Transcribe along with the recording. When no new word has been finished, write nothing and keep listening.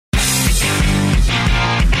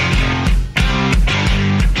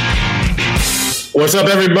What's up,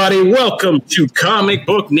 everybody? Welcome to Comic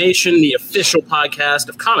Book Nation, the official podcast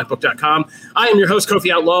of comicbook.com. I am your host,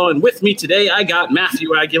 Kofi Outlaw, and with me today, I got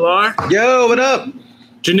Matthew Aguilar. Yo, what up?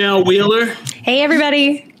 Janelle Wheeler. Hey,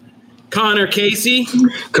 everybody. Connor Casey.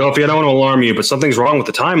 Kofi, I don't want to alarm you, but something's wrong with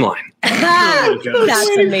the timeline. That's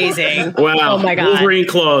amazing. Wow. Oh, my God. Wolverine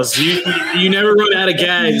claws. You never run out of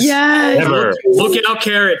gags. Yes. Never. Look out,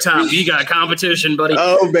 Carrot Top. You got competition, buddy.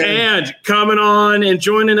 Oh, man. And coming on and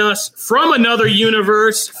joining us from another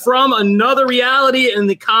universe, from another reality in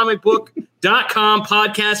the comicbook.com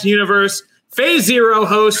podcast universe, Phase Zero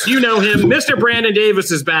host, you know him, Mr. Brandon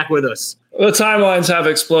Davis is back with us. The timelines have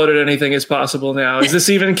exploded. Anything is possible now. Is this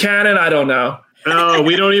even canon? I don't know. Oh,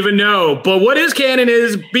 we don't even know. But what is canon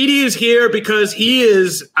is BD is here because he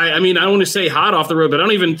is, I mean, I don't want to say hot off the road, but I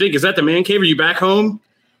don't even think, is that the man cave? Are you back home?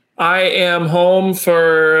 I am home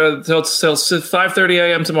for till 5:30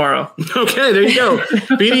 a.m. tomorrow. Okay, there you go.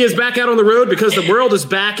 BD is back out on the road because the world is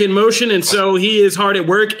back in motion. And so he is hard at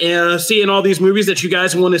work seeing all these movies that you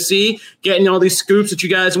guys want to see, getting all these scoops that you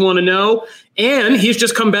guys want to know. And he's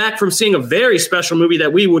just come back from seeing a very special movie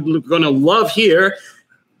that we would going to love here,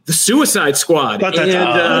 The Suicide Squad. And,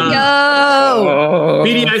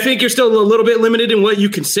 BD, I think you're still a little bit limited in what you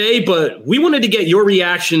can say, but we wanted to get your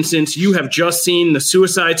reaction since you have just seen The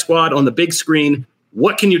Suicide Squad on the big screen.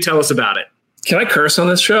 What can you tell us about it? Can I curse on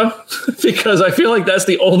this show? Because I feel like that's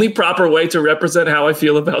the only proper way to represent how I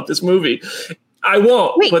feel about this movie. I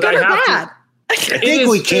won't, Wait, but good I or have bad? to. I think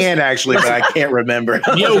we can actually, but I can't remember.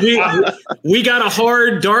 We got a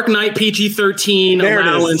hard Dark Knight PG-13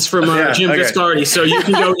 allowance from Jim Viscardi, so you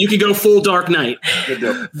can go full Dark Knight.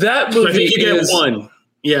 That movie I think you get one.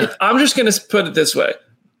 Yeah, I'm just going to put it this way: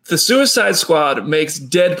 The Suicide Squad makes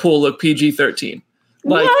Deadpool look PG-13.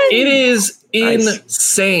 Like What? It is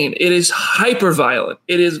insane. It is hyper violent.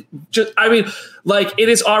 It is just, I mean, like it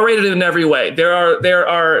is R-rated in every way.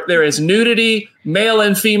 There is nudity, male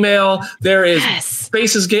and female. There is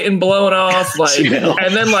faces getting blown off, like,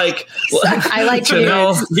 and then like I like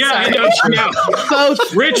Janelle. nudes. Yeah, I know. Janelle.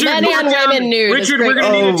 Both Richard, men and women nude. Richard, we're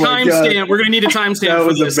going to need a timestamp. We're going to need a timestamp. That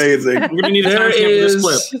was amazing. We're going to need a timestamp for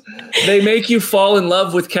this clip. They make you fall in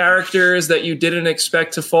love with characters that you didn't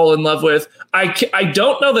expect to fall in love with. I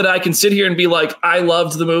don't know that I can sit here and be like, I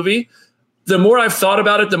loved the movie. The more I've thought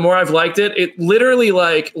about it, the more I've liked it. It literally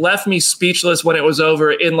like left me speechless when it was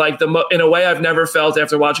over in like in a way I've never felt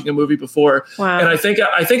after watching a movie before. Wow. And I think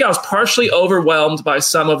I was partially overwhelmed by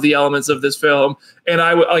some of the elements of this film, and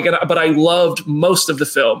but I loved most of the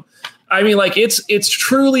film. I mean, like it's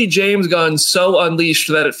truly James Gunn so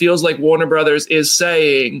unleashed that it feels like Warner Brothers is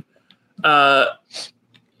saying,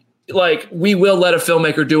 like, we will let a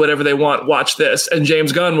filmmaker do whatever they want. Watch this. And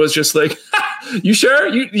James Gunn was just like, you sure?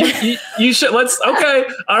 You should. Okay.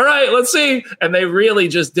 All right. Let's see. And they really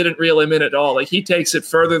just didn't reel him in at all. Like, he takes it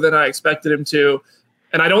further than I expected him to.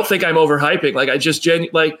 And I don't think I'm overhyping. Like, I just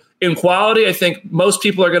like in quality, I think most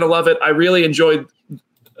people are going to love it. I really enjoyed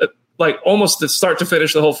like almost the start to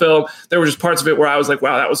finish the whole film. There were just parts of it where I was like,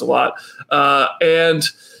 wow, that was a lot. And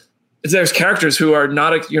there's characters who are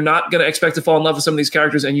you're not going to expect to fall in love with some of these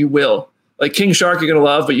characters, and you will. Like King Shark, you're going to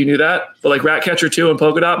love, but you knew that. But like Ratcatcher 2 and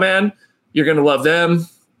Polka Dot Man, you're going to love them.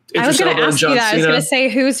 I was going to ask you that. I was going to say,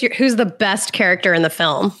 who's the best character in the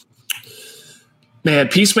film? Man,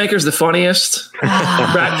 Peacemaker's the funniest.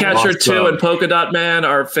 Ratcatcher 2 and Polka Dot Man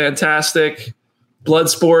are fantastic.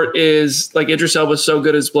 Bloodsport is, like, Idris Elba is so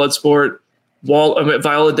good as Bloodsport.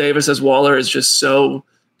 Viola Davis as Waller is just so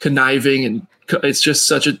conniving, and it's just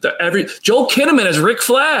such Joel Kinnaman as Rick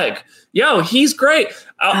Flag. Yo, he's great.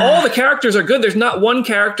 All the characters are good. There's not one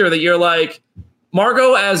character that you're like,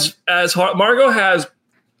 Margot Margot has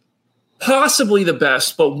possibly the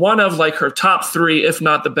best, but one of like her top 3, if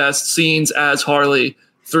not the best scenes as Harley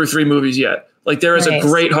through 3 movies yet. Like there is a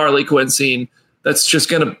great Harley Quinn scene that's just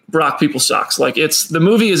going to rock people's socks. Like the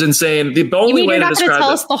movie is insane. The only way to describe it. You're not going to tell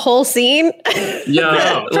us the whole scene?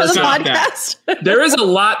 Yeah. For the podcast? There is a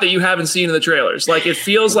lot that you haven't seen in the trailers. Like it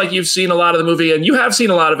feels like you've seen a lot of the movie, and you have seen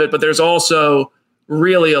a lot of it, but there's also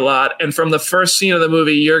really a lot. And from the first scene of the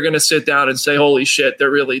movie, you're going to sit down and say, holy shit, they're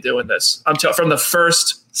really doing this. From the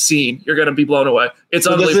first scene, you're going to be blown away. It's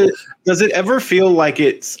unbelievable. Does it ever feel like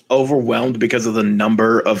it's overwhelmed because of the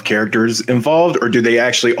number of characters involved, or do they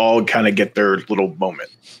actually all kind of get their little moment?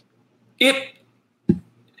 No,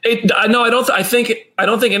 I don't. I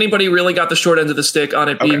don't think anybody really got the short end of the stick on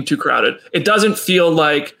it being too crowded. It doesn't feel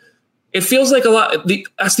like. It feels like a lot.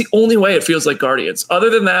 That's the only way it feels like Guardians. Other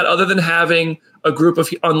than that, other than having a group of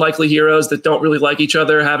unlikely heroes that don't really like each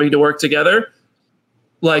other having to work together,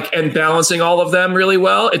 like, and balancing all of them really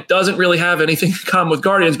well, it doesn't really have anything in common with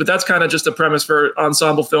Guardians. But that's kind of just a premise for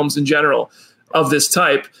ensemble films in general. of this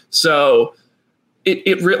type. So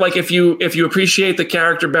like if you appreciate the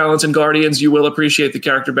character balance in Guardians, you will appreciate the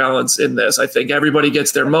character balance in this. I think everybody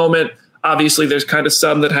gets their moment. Obviously, there's kind of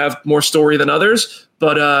some that have more story than others,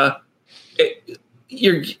 but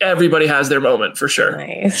everybody has their moment for sure.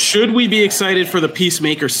 Nice. Should we be excited for the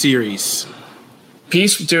Peacemaker series?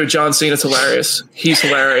 Dude, John Cena's hilarious. He's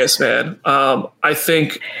hilarious, man. I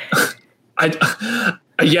think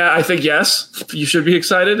yes, you should be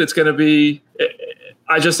excited. It's going to be.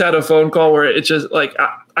 I just had a phone call where it just like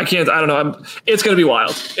I don't know. It's going to be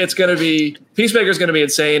wild. It's going to be Peacemaker's going to be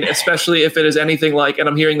insane, especially if it is anything like. And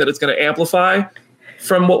I'm hearing that it's going to amplify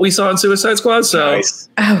from what we saw in Suicide Squad. So nice.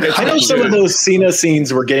 I know some of those Cena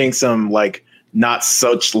scenes were getting some like not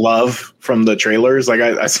such love from the trailers. Like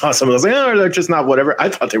I saw some of those, like, oh, they're just not whatever. I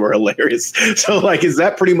thought they were hilarious. So like, is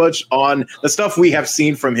that pretty much on the stuff we have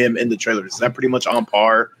seen from him in the trailers? Is that pretty much on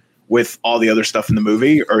par with all the other stuff in the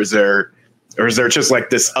movie? Or is there just like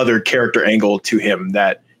this other character angle to him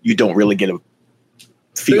that you don't really get a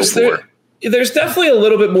feel for? There's definitely a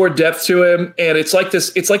little bit more depth to him, and it's like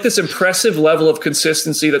this impressive level of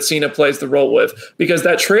consistency that Cena plays the role with, because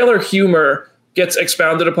that trailer humor gets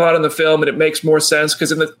expounded upon in the film and it makes more sense.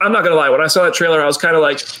 Because I'm not gonna lie, when I saw that trailer, I was kind of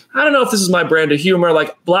like, I don't know if this is my brand of humor.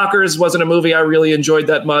 Like Blockers wasn't a movie I really enjoyed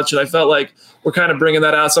that much, and I felt like we're kind of bringing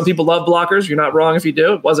that out. Some people love Blockers. You're not wrong if you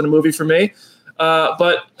do. It wasn't a movie for me.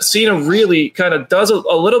 But Cena really kind of does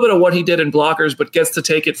a little bit of what he did in Blockers, but gets to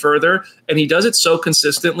take it further. And he does it so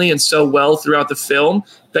consistently and so well throughout the film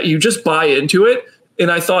that you just buy into it. And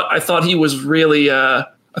I thought he was really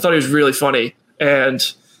funny.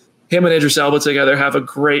 And him and Idris Elba together have a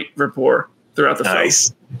great rapport throughout the film.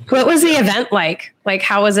 What was the event like? Like,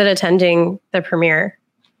 how was it attending the premiere?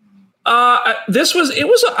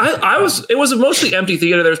 It was a mostly empty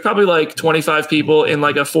theater. There's probably like 25 people in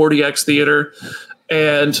like a 40X theater.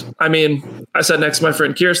 And I mean, I sat next to my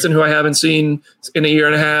friend Kirsten, who I haven't seen in a year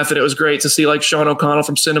and a half. And it was great to see like Sean O'Connell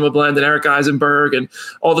from Cinema Blend and Eric Eisenberg and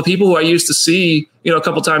all the people who I used to see, a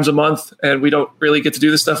couple times a month. And we don't really get to do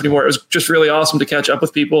this stuff anymore. It was just really awesome to catch up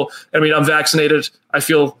with people. I mean, I'm vaccinated. I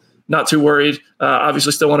feel not too worried.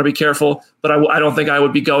 Obviously still want to be careful, but I don't think I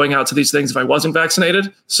would be going out to these things if I wasn't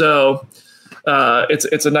vaccinated. So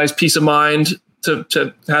it's a nice peace of mind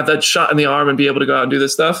to have that shot in the arm and be able to go out and do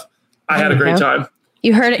this stuff. I had a great time.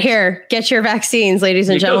 You heard it here. Get your vaccines, ladies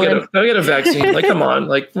and gentlemen. Go get a vaccine. Like, come on.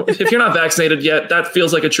 Like, if you're not vaccinated yet, that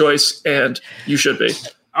feels like a choice, and you should be.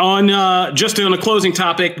 Just on a closing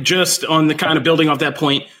topic, just on the kind of building off that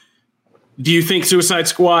point, do you think Suicide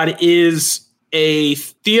Squad is a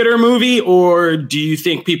theater movie, or do you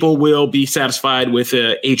think people will be satisfied with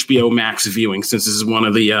a HBO Max viewing, since this is one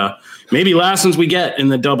of the maybe last ones we get in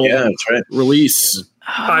the double release?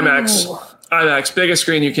 IMAX, biggest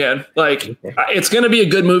screen you can. Like, it's going to be a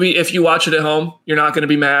good movie if you watch it at home. You're not going to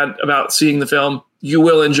be mad about seeing the film. You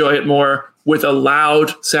will enjoy it more with a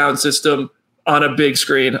loud sound system on a big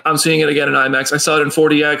screen. I'm seeing it again in IMAX. I saw it in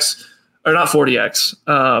 40X, or not 40X,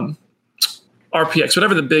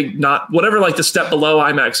 RPX, whatever like the step below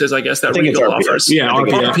IMAX is, I guess that Regal offers. Yeah,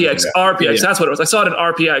 RPX. Yeah. That's what it was. I saw it in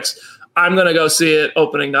RPX. I'm going to go see it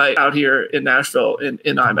opening night out here in Nashville in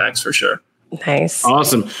IMAX for sure. Nice.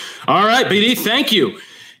 Awesome. All right, BD, thank you.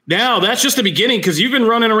 Now, that's just the beginning, because you've been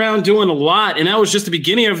running around doing a lot, and that was just the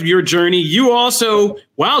beginning of your journey. You also,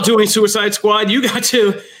 while doing Suicide Squad, you got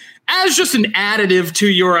to, as just an additive to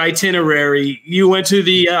your itinerary, you went to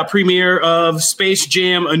the premiere of Space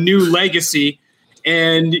Jam: A New Legacy,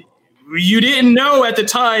 and you didn't know at the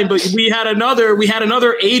time, but we had another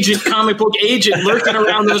comic book agent lurking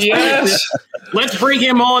around those places. Let's bring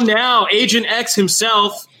him on now. Agent X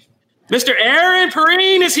himself, Mr. Aaron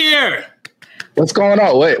Perrine is here. What's going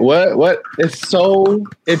on? Wait, what? It's so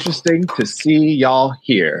interesting to see y'all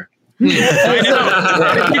here. I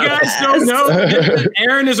know. If you guys don't know,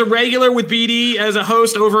 Aaron is a regular with BD as a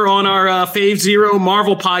host over on our Phase Zero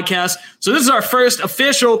Marvel podcast. So this is our first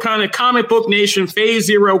official kind of Comic Book Nation Phase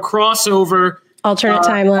Zero crossover. Alternate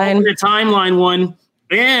timeline one.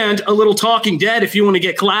 And a little Talking Dead if you want to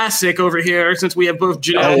get classic over here, since we have both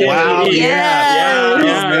Janelle. Oh, wow. Yeah.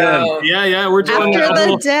 We're doing we got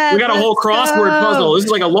a whole crossword puzzle. This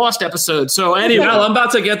is like a Lost episode. So anyway. Well, I'm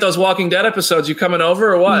about to get those Walking Dead episodes. You coming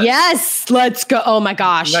over or what? Yes. Let's go. Oh my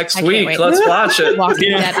gosh. Next week. Let's watch it.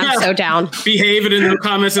 Walking Dead. I'm so down. Behave it in the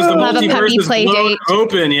comments as the multiverse is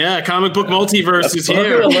open. Yeah. Comic book multiverse is here. Look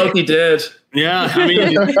at what Loki did. Yeah. I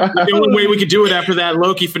mean, the only way we could do it after that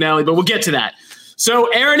Loki finale, but we'll get to that.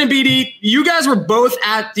 So Aaron and BD, you guys were both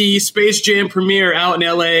at the Space Jam premiere out in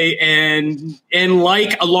LA, and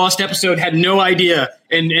like a Lost episode, had no idea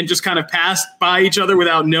and just kind of passed by each other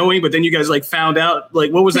without knowing. But then you guys like found out,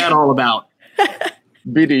 like, what was that all about?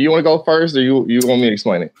 BD, you want to go first, or you want me to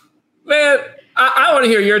explain it? Man, I want to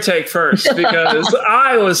hear your take first because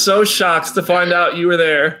I was so shocked to find out you were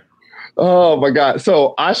there. Oh my God.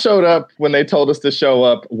 So I showed up when they told us to show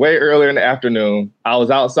up way earlier in the afternoon. I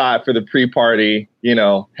was outside for the pre-party,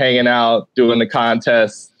 hanging out, doing the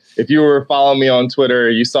contest. If you were following me on Twitter,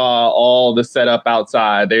 you saw all the setup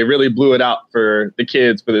outside. They really blew it out for the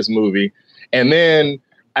kids for this movie. And then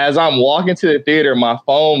as I'm walking to the theater, my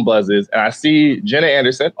phone buzzes and I see Jenna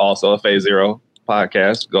Anderson, also a Phase Zero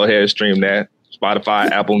podcast. Go ahead and stream that. Spotify,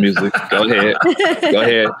 Apple Music. Go ahead.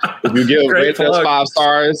 If you give rate us 5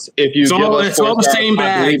 stars, it's all the same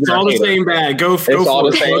bag. It's all the same bag. Go for it. It's all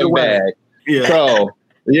the same bag. Yeah. So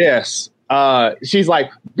yes, she's like,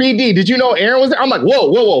 BD, did you know Aaron was there? I'm like,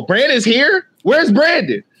 whoa, Brandon's here. Where's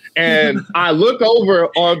Brandon? And I look over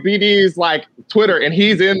on BD's like Twitter, and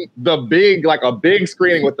he's in the big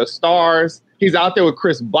screening with the stars. He's out there with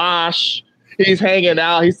Chris Bosh. He's hanging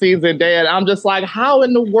out. He sees Zendaya. And I'm just like, how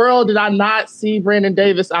in the world did I not see Brandon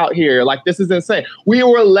Davis out here? Like, this is insane. We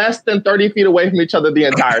were less than 30 feet away from each other the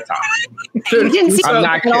entire time. You didn't see him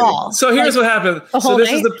at all. So here's what happened.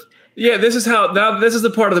 This is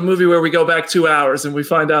the part of the movie where we go back 2 hours and we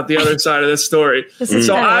find out the other side of this story.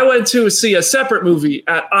 So I went to see a separate movie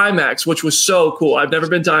at IMAX, which was so cool. I've never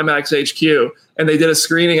been to IMAX HQ. And they did a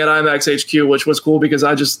screening at IMAX HQ, which was cool because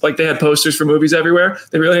I just they had posters for movies everywhere.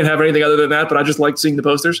 They really didn't have anything other than that, but I just liked seeing the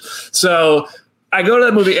posters. So I go to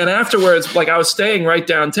that movie, and afterwards, I was staying right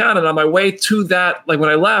downtown, and on my way to that, when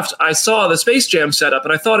I left, I saw the Space Jam setup,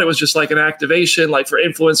 and I thought it was just an activation, for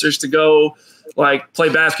influencers to go play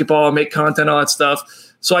basketball and make content, all that stuff.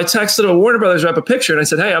 So I texted a Warner Brothers rep a picture, and I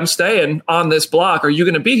said, hey, I'm staying on this block. Are you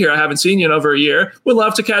going to be here? I haven't seen you in over a year. Would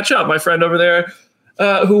love to catch up. My friend over there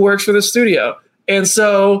who works for the studio. And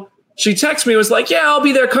so she texted me, was like, yeah, I'll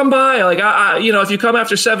be there. Come by. If you come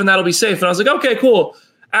after 7, that'll be safe. And I was like, okay, cool.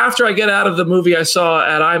 After I get out of the movie I saw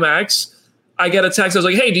at IMAX, I get a text. I was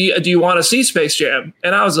like, hey, do you want to see Space Jam?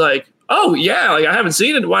 And I was like, oh, yeah, I haven't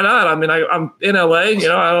seen it. Why not? I mean, I'm in LA, I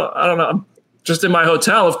don't know. I'm just in my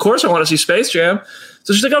hotel. Of course I want to see Space Jam.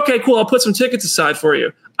 So she's like, okay, cool. I'll put some tickets aside for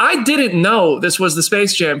you. I didn't know this was the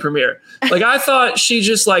Space Jam premiere. I thought she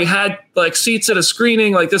just had seats at a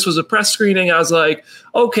screening. This was a press screening. I was like,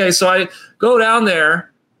 okay. So I go down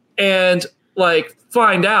there and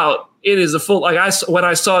find out it is a full, when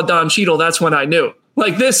I saw Don Cheadle, that's when I knew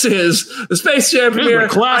this is the Space Jam premiere.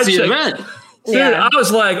 Classy event. Dude, I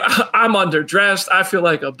was like, I'm underdressed. I feel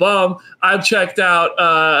like a bum. I checked out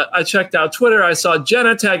Twitter. I saw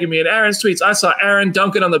Jenna tagging me in Aaron's tweets. I saw Aaron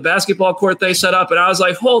dunking on the basketball court they set up. And I was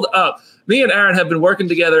like, hold up. Me and Aaron have been working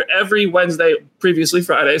together every Wednesday, previously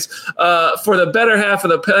Fridays, for the better half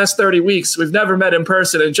of the past 30 weeks. We've never met in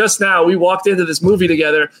person. And just now we walked into this movie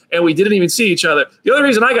together and we didn't even see each other. The only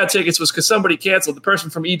reason I got tickets was because somebody canceled. The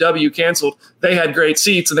person from EW canceled. They had great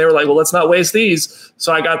seats and they were like, well, let's not waste these.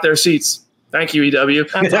 So I got their seats. Thank you, EW.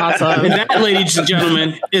 That's awesome. And that, ladies and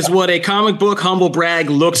gentlemen, is what a comic book humble brag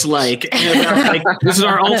looks like. And, this is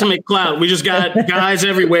our ultimate clout. We just got guys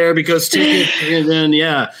everywhere because tickets. And then,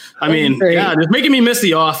 it's making me miss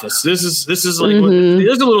The Office. This is there's a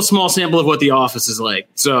little small sample of what The Office is like.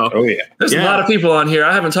 So, there's a lot of people on here.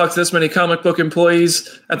 I haven't talked to this many comic book employees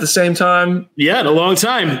at the same time. Yeah, in a long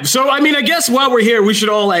time. So, I guess while we're here, we should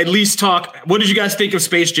all at least talk. What did you guys think of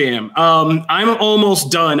Space Jam? I'm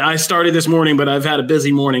almost done. I started this morning, but I've had a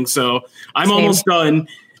busy morning, so I'm almost done.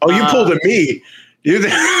 Oh, you pulled a me. You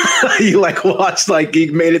watched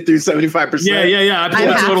you made it through 75%. Yeah. I'm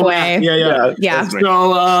halfway. Yeah.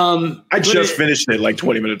 So I just finished it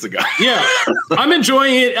 20 minutes ago. Yeah, I'm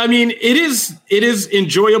enjoying it. It is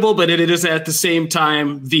enjoyable, but it is at the same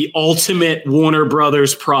time the ultimate Warner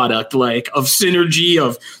Brothers product, of synergy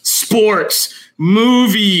of sports,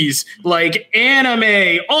 movies,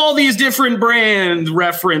 anime, all these different brand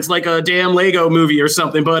reference, a damn Lego movie or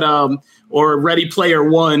something, but or Ready Player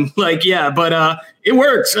One. It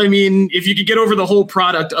works. If you could get over the whole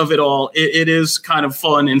product of it all, it is kind of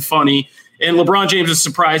fun and funny. And LeBron James is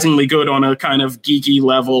surprisingly good on a kind of geeky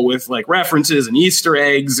level with references and Easter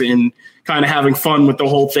eggs and kind of having fun with the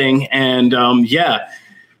whole thing. And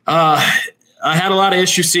I had a lot of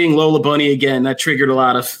issues seeing Lola Bunny again. That triggered a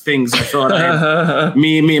lot of things I thought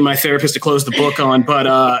me and my therapist to close the book on. But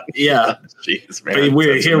jeez, man,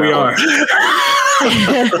 here we are.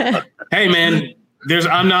 Hey, man,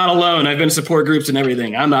 I'm not alone. I've been in support groups and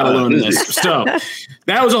everything. I'm not alone in this. So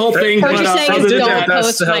that was a whole thing. But other than don't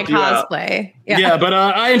post my cosplay. Yeah, but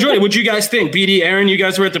I enjoyed it. What'd you guys think? BD, Aaron, you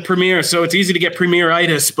guys were at the premiere, so it's easy to get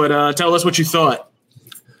premiere-itis, but tell us what you thought.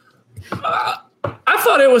 I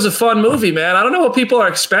thought it was a fun movie, man. I don't know what people are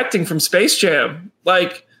expecting from Space Jam.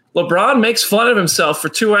 LeBron makes fun of himself for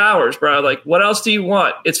 2 hours, bro. Like, what else do you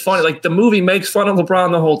want? It's funny. Like, the movie makes fun of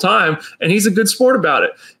LeBron the whole time, and he's a good sport about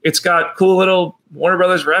it. It's got cool little Warner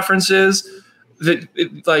Brothers references.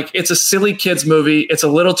 It's a silly kids movie. It's a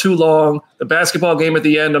little too long. The basketball game at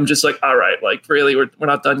the end, I'm just like, all right, like, really, we're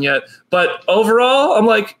not done yet. But overall, I'm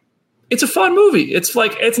like, it's a fun movie. It's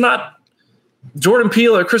like, it's not Jordan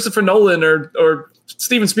Peele or Christopher Nolan or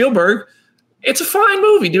Steven Spielberg. It's a fine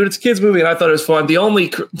movie, dude. It's a kid's movie, and I thought it was fun.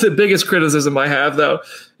 The biggest criticism I have, though,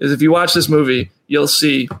 is if you watch this movie, you'll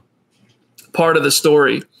see part of the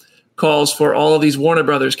story calls for all of these Warner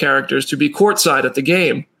Brothers characters to be courtside at the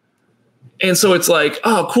game. And so it's like,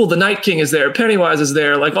 oh, cool, the Night King is there, Pennywise is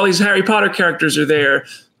there, like all these Harry Potter characters are there,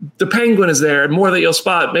 the Penguin is there, and more that you'll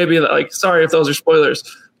spot. Maybe, like, sorry if those are spoilers,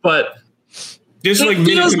 but just like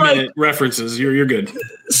minute references, you're good.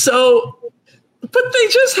 So, but they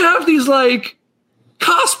just have these like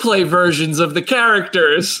cosplay versions of the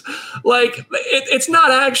characters. Like, it's not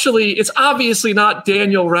actually, it's obviously not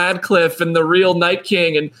Daniel Radcliffe and the real Night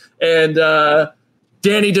King and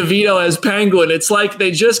Danny DeVito as Penguin. It's like they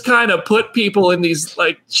just kind of put people in these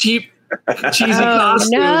like cheap, cheesy costumes.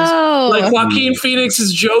 No. Like Joaquin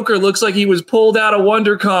Phoenix's Joker looks like he was pulled out of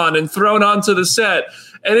WonderCon and thrown onto the set.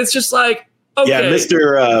 And it's just like, okay. Yeah,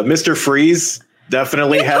 Mr. Freeze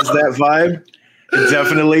definitely has that vibe. It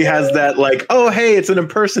definitely has that, like, oh, hey, it's an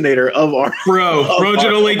impersonator of our... Bro, it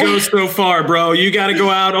only goes so far, bro. You got to go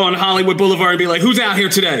out on Hollywood Boulevard and be like, who's out here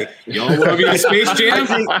today? Y'all want to be in Space Jam?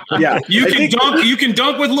 You can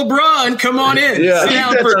dunk with LeBron. Come on in. Yeah,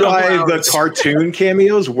 that's why the cartoon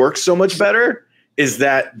cameos work so much better, is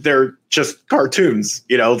that they're just cartoons.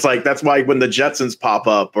 You know, it's like, that's why when the Jetsons pop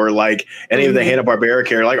up or like any of the Hanna-Barbera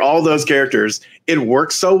characters, like all those characters, it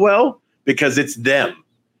works so well because it's them.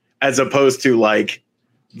 As opposed to like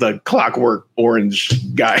the Clockwork Orange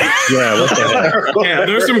guy. Yeah, what the heck? Yeah,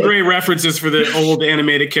 there's some great references for the old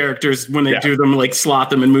animated characters when they do them, like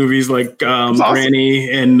slot them in movies like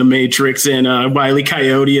Granny and The Matrix and Wile E.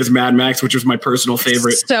 Coyote as Mad Max, which was my personal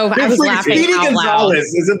favorite. So I was laughing out loud.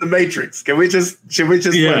 Gonzalez is in The Matrix. Should we just?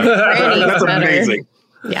 Yeah. That's amazing.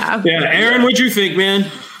 Yeah. Yeah, Aaron, what'd you think, man?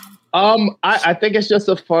 I think it's just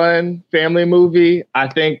a fun family movie. I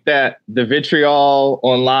think that the vitriol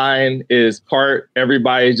online is part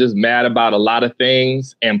everybody's just mad about a lot of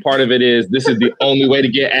things. And part of it is this is the only way to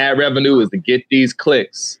get ad revenue is to get these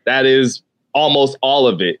clicks. That is almost all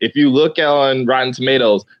of it. If you look on Rotten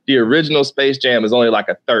Tomatoes, the original Space Jam is only like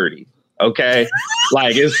a 30. Okay.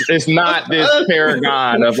 Like it's not this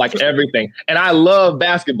paragon of like everything. And I love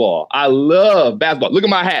basketball. Look at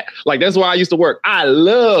my hat. Like, that's where I used to work. I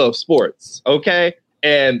love sports. Okay.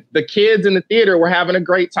 And the kids in the theater were having a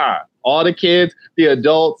great time. All the kids, the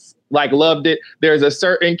adults, like, loved it. There's a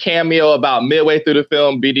certain cameo about midway through the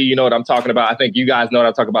film. BD, you know what I'm talking about. I think you guys know what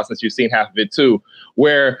I'm talking about since you've seen half of it too,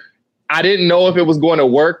 where I didn't know if it was going to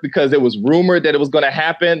work because it was rumored that it was going to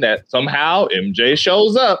happen, that somehow MJ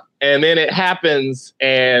shows up and then it happens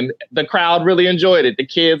and the crowd really enjoyed it. The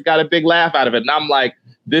kids got a big laugh out of it. And I'm like,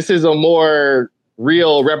 this is a more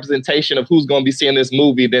real representation of who's going to be seeing this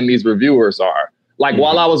movie than these reviewers are. Like,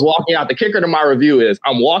 while I was walking out, the kicker to my review is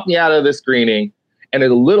I'm walking out of the screening and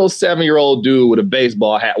there's a little 7-year-old dude with a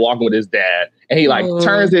baseball hat walking with his dad. And he like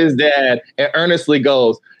turns to his dad and earnestly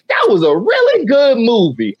goes, that was a really good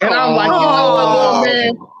movie. And I'm like, you know what, little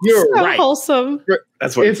man, you're so right. Wholesome.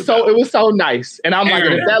 That's what it was so nice. And I'm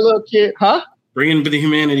Aaron, like, if that little kid, bringing the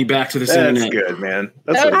humanity back to this internet. That's good, man.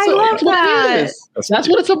 I love that. That's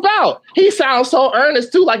what it's about. He sounds so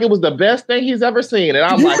earnest too, like it was the best thing he's ever seen. And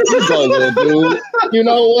I'm like, you go, little dude. You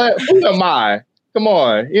know what? Who am I? Come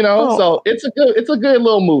on, you know. So it's a good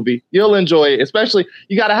little movie. You'll enjoy it, especially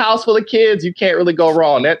you got a house full of kids. You can't really go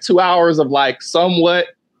wrong. That 2 hours of like somewhat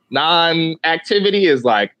non-activity is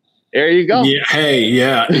like, there you go. Yeah. Hey,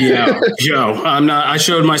 yeah. Joe, I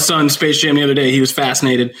showed my son Space Jam the other day. He was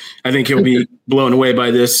fascinated. I think he'll be blown away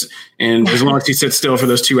by this. And as long as he sits still for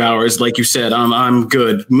those 2 hours, like you said, I'm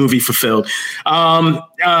good. Movie fulfilled.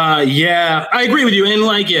 Yeah, I agree with you. And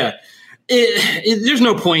like, yeah, there's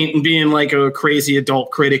no point in being like a crazy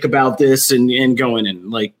adult critic about this and going in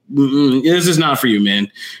like, this is not for you, man.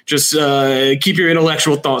 Just keep your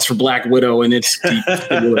intellectual thoughts for Black Widow and its deep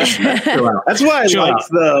stimulation. That's why I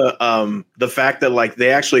like the fact that like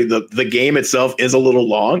they actually the game itself is a little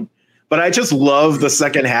long, but I just love the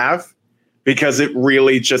second half because it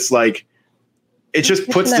really just like it just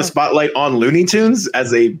puts the spotlight on Looney Tunes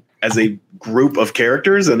as a group of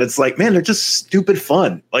characters, and it's like, man, they're just stupid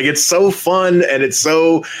fun. Like, it's so fun, and it's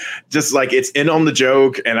so just like it's in on the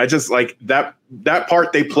joke, and I just like that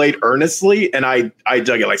part they played earnestly, and I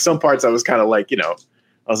dug it. Like some parts I was kind of like, you know,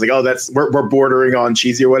 I was like, oh, we're bordering on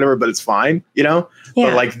cheesy or whatever, but it's fine, you know? Yeah.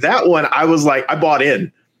 But like that one, I was like, I bought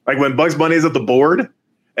in. Like when Bugs Bunny is at the board,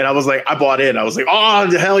 and I was like, I bought in. I was like, oh,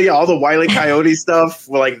 hell yeah, all the Wile E. Coyote stuff.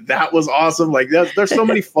 Like that was awesome. Like there's so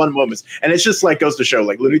many fun moments. And it's just like goes to show,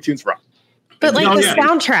 like Looney Tunes rock. But like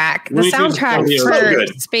soundtrack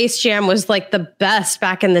for Space Jam was like the best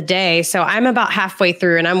back in the day. So I'm about halfway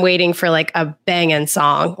through and I'm waiting for like a banging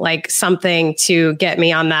song, like something to get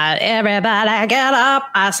me on that. Everybody get up.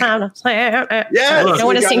 I don't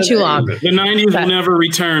want to sing too long. The 90s will never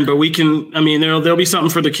return, but we can, I mean, there'll be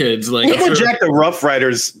something for the kids. Like put Jack the Rough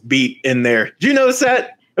Riders beat in there. Did you notice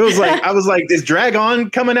that? It was like I was like, is Drag On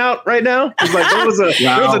coming out right now? It was like there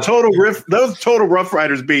was a total riff. That was total Rough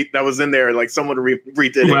Riders beat that was in there. Like someone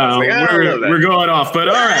redid it. Wow, like, we're going off, but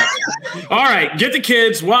all right. Get the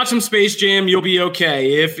kids, watch some Space Jam. You'll be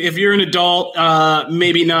okay. If you're an adult,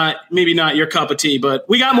 maybe not your cup of tea. But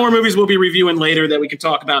we got more movies we'll be reviewing later that we can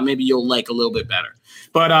talk about. Maybe you'll like a little bit better.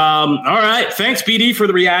 But all right, thanks PD for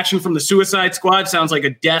the reaction from the Suicide Squad. Sounds like a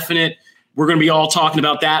definite. We're going to be all talking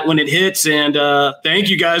about that when it hits. And thank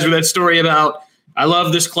you guys for that story about, I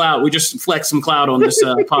love this clout. We just flexed some clout on this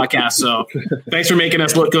podcast. So thanks for making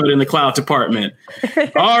us look good in the clout department.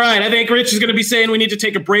 All right. I think Rich is going to be saying we need to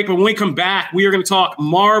take a break. But when we come back, we are going to talk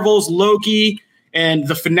Marvel's Loki and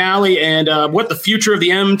the finale and what the future of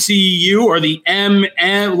the MCU or the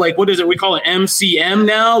MM, like what is it? We call it MCM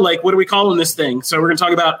now. Like what are we calling this thing? So we're going to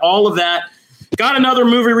talk about all of that. Got another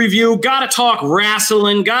movie review, got to talk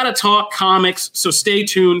wrestling, got to talk comics. So stay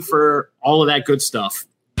tuned for all of that good stuff.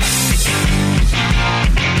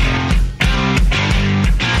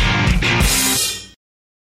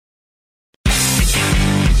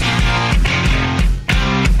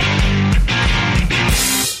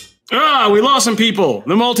 We lost some people.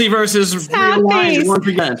 The multiverse is realigned once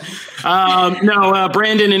again.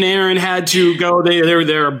 Brandon and Aaron had to go.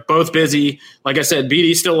 They're both busy. Like I said,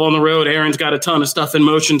 BD's still on the road. Aaron's got a ton of stuff in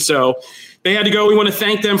motion, so they had to go. We want to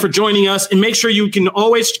thank them for joining us, and make sure you can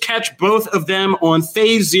always catch both of them on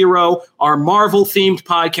Phase Zero, our Marvel-themed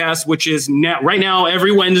podcast, which is right now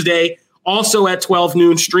every Wednesday, also at 12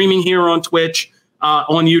 noon, streaming here on Twitch,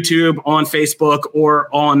 on YouTube, on Facebook, or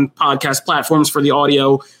on podcast platforms for the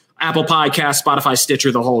audio. Apple Podcasts, Spotify,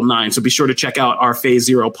 Stitcher, the whole nine. So be sure to check out our Phase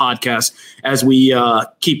Zero podcast as we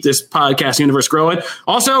keep this podcast universe growing.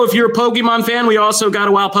 Also, if you're a Pokemon fan, we also got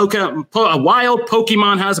a Wild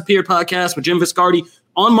Pokemon Has Appeared podcast with Jim Viscardi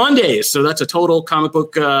on Mondays. So that's a total comic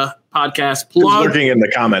book podcast plug. He's lurking in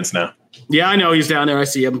the comments now. Yeah, I know he's down there. I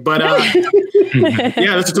see him. But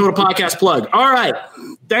yeah, that's a total podcast plug. All right.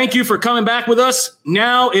 Thank you for coming back with us.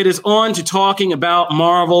 Now it is on to talking about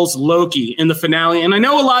Marvel's Loki in the finale. And I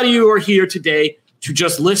know a lot of you are here today to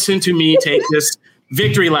just listen to me take this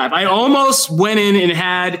victory lap. I almost went in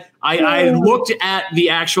and I looked at the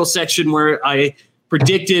actual section where I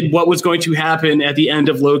predicted what was going to happen at the end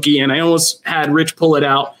of Loki. And I almost had Rich pull it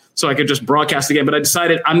out so I could just broadcast again. But I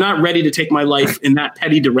decided I'm not ready to take my life in that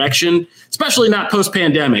petty direction, especially not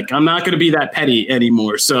post-pandemic. I'm not going to be that petty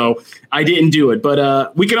anymore. So I didn't do it.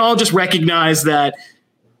 But we can all just recognize that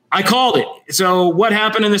I called it. So what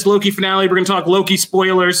happened in this Loki finale? We're going to talk Loki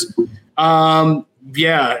spoilers.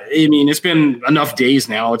 Yeah, I mean, it's been enough days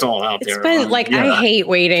now. It's all out there. It's been I hate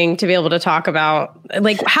waiting to be able to talk about,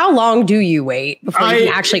 like, how long do you wait before you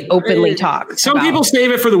can actually openly talk? Some people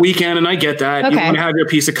save it for the weekend, and I get that. Okay. You want to have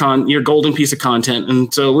your golden piece of content.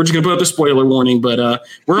 And so we're just going to put up the spoiler warning, but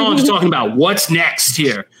we're on to talking about what's next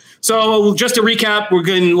here. So just to recap, we're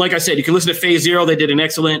going, like I said, you can listen to Phase Zero. They did an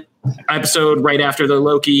excellent episode right after the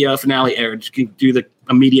Loki finale aired. You can do the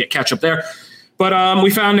immediate catch up there. But we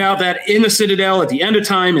found out that in the Citadel at the end of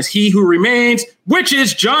time is He Who Remains, which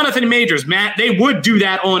is Jonathan Majors. Matt, they would do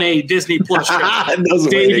that on a Disney Plus show.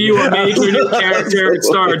 Debut a major new character. It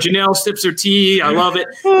starred Janelle Stipser-T. I love it.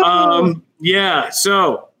 Yeah,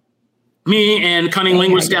 so me and Cunning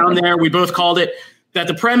Linguist down there, we both called it that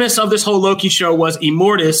the premise of this whole Loki show was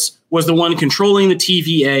Immortus was the one controlling the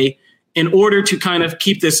TVA in order to kind of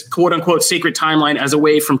keep this quote-unquote sacred timeline as a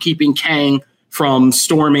way from keeping Kang from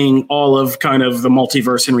storming all of kind of the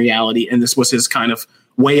multiverse in reality. And this was his kind of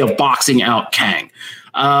way of boxing out Kang.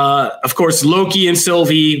 Of course, Loki and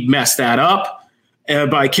Sylvie messed that up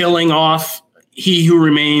by killing off He Who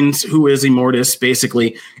Remains, who is Immortus,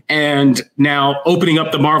 basically. And now opening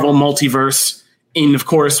up the Marvel multiverse. And of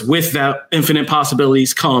course, with that infinite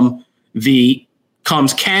possibilities comes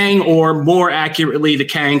Kang, or more accurately, the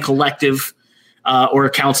Kang Collective, or a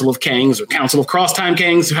Council of Kangs, or Council of Cross-Time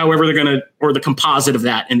Kangs, however they're going to, or the composite of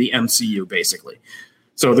that in the MCU, basically.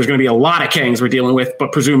 So there's going to be a lot of Kangs we're dealing with,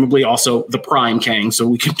 but presumably also the prime Kang. So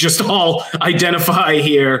we can just all identify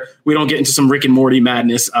here. We don't get into some Rick and Morty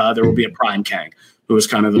madness. There will be a prime Kang who is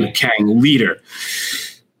kind of the Kang leader.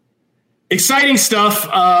 Exciting stuff.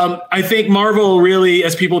 I think Marvel really,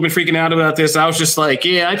 as people have been freaking out about this, I was just like,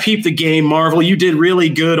 yeah, I peeped the game. Marvel, you did really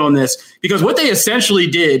good on this, because what they essentially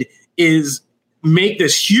did is make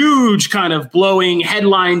this huge kind of blowing,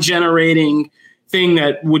 headline generating thing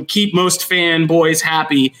that would keep most fanboys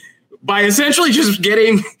happy by essentially just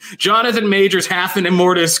getting Jonathan Majors half an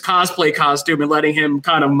Immortus cosplay costume and letting him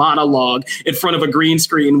kind of monologue in front of a green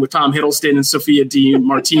screen with Tom Hiddleston and Sophia Di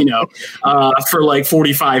Martino for like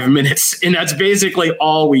 45 minutes. And that's basically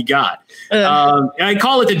all we got. I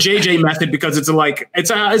call it the JJ method because it's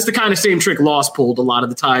the kind of same trick Lost pulled a lot of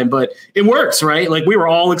the time, but it works, right? Like, we were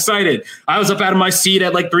all excited. I was up out of my seat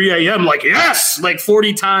at like 3 a.m. like, yes, like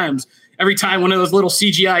 40 times. Every time one of those little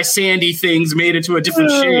CGI Sandy things made it to a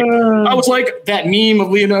different shape, I was like that meme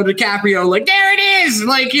of Leonardo DiCaprio, like, there it is.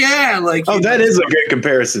 Like, yeah. Like, that is a good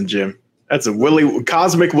comparison, Jim. That's a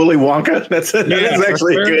cosmic Willy Wonka. That's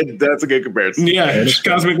actually good. That's a good comparison. Yeah,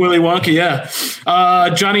 cosmic Willy Wonka. Yeah.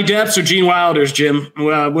 Johnny Depp's or Gene Wilder's, Jim?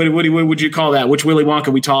 What would you call that? Which Willy Wonka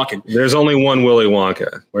are we talking? There's only one Willy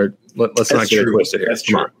Wonka. Let's not get it twisted here. That's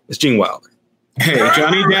true. It's Gene Wilder. Hey,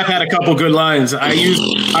 Johnny Depp had a couple good lines. I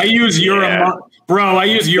use you're a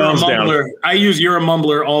mumbler. I use you're a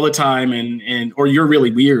mumbler all the time, or you're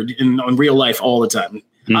really weird on real life all the time.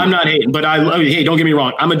 I'm not hating, but hey, don't get me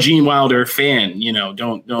wrong. I'm a Gene Wilder fan. You know,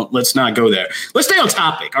 don't let's not go there. Let's stay on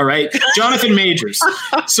topic. All right, Jonathan Majors.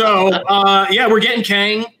 So we're getting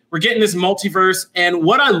Kang. We're getting this multiverse, and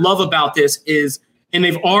what I love about this is, and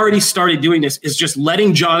they've already started doing this, is just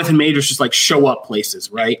letting Jonathan Majors just like show up places,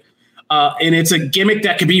 right? And it's a gimmick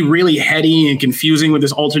that could be really heady and confusing with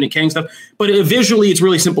this alternate Kang stuff. But visually, it's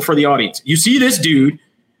really simple for the audience. You see this dude,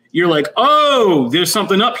 you're like, oh, there's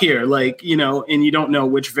something up here. Like, you know, and you don't know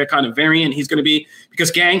which kind of variant he's going to be,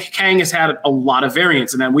 because Kang has had a lot of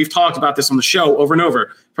variants. And then we've talked about this on the show over and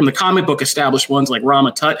over, from the comic book established ones like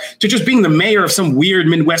Rama Tut to just being the mayor of some weird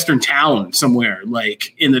Midwestern town somewhere,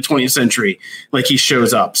 like in the 20th century, like he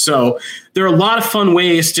shows up. So there are a lot of fun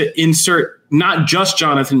ways to insert not just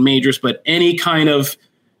Jonathan Majors, but any kind of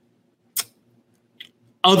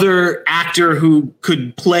other actor who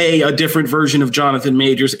could play a different version of Jonathan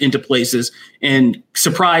Majors into places and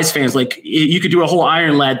surprise fans. Like, you could do a whole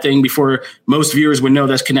Iron Lad thing before most viewers would know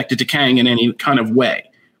that's connected to Kang in any kind of way,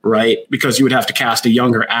 right? Because you would have to cast a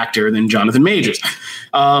younger actor than Jonathan Majors.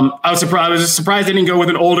 I was surprised they didn't go with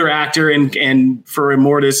an older actor and for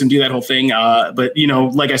Immortus and do that whole thing. But you know,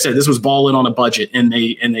 like I said, this was balling on a budget, and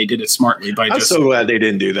they did it smartly by. I'm so glad they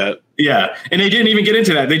didn't do that. Yeah, and they didn't even get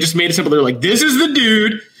into that. They just made it simple. They're like, this is the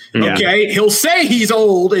dude. Yeah. Okay, he'll say he's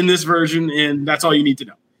old in this version, and that's all you need to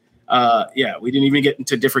know. We didn't even get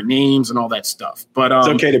into different names and all that stuff. But it's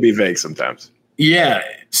okay to be vague sometimes. Yeah.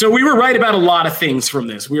 So we were right about a lot of things from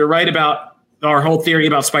this. We were right about our whole theory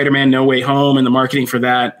about Spider-Man No Way Home and the marketing for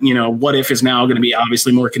that. You know, What If is now going to be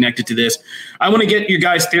obviously more connected to this. I want to get your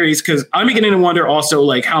guys' theories, because I'm beginning to wonder also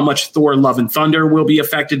like how much Thor Love and Thunder will be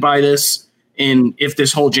affected by this, and if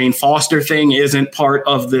this whole Jane Foster thing isn't part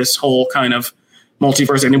of this whole kind of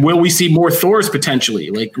multiverse. And will we see more Thors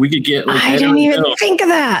potentially? Like, we could get like, I didn't even think of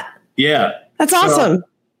that. Yeah. That's awesome.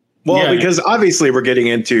 Because obviously we're getting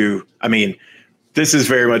into, I mean, this is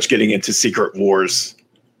very much getting into Secret Wars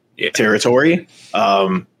territory.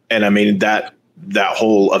 And I mean, that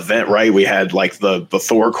whole event, right? We had like the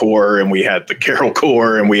Thor Corps, and we had the Carol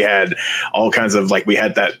Corps, and we had all kinds of, like, we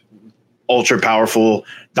had that ultra powerful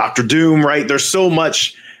Doctor Doom, right? There's so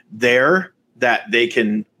much there that they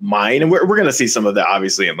can mine. And we're going to see some of that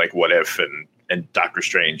obviously in like What If and Doctor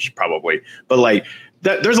Strange probably. But like,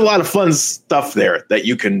 there's a lot of fun stuff there that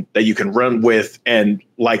you can run with, and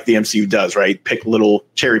like the MCU does, right?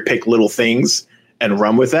 Cherry pick little things and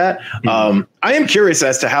run with that. Mm-hmm. I am curious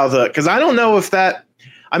as to how because I don't know if that,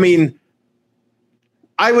 I mean,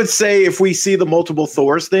 I would say if we see the multiple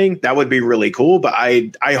Thors thing, that would be really cool. But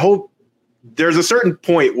I hope there's a certain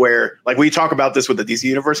point where, like, we talk about this with the DC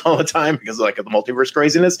universe all the time because like of the multiverse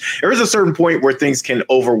craziness. There is a certain point where things can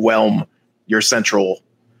overwhelm your central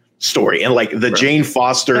story, and like the Jane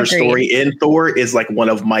Foster story in Thor is like one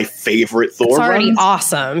of my favorite Thor. It's already runs.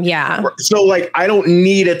 Awesome, yeah. So like, I don't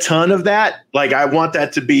need a ton of that. Like, I want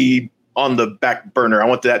that to be on the back burner. I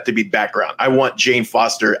want that to be background. I want Jane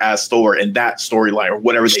Foster as Thor in that storyline or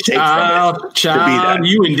whatever they take from it to be that.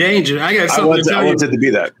 You in danger. I got something to tell you. I want it to be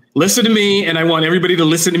that. Listen to me, and I want everybody to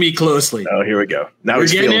listen to me closely. Oh, here we go. Now we're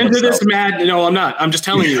getting into this mad. No, I'm not. I'm just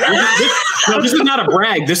telling you. This is not a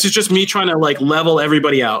brag. This is just me trying to like level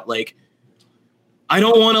everybody out. Like, I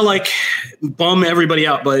don't want to like bum everybody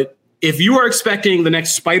out, but if you are expecting the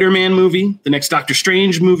next Spider-Man movie, the next Doctor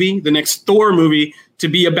Strange movie, the next Thor movie to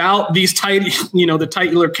be about these the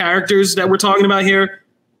titular characters that we're talking about here,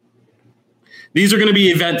 these are going to be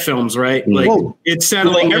event films, right? Like it's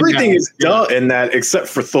settling. Everything is done in that except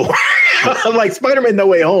for Thor. Like Spider-Man No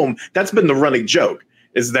Way Home, that's been the running joke.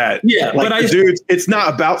 Is that it's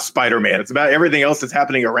not about Spider-Man. It's about everything else that's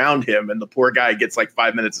happening around him, and the poor guy gets like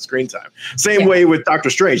 5 minutes of screen time. Same way with Doctor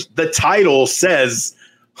Strange. The title says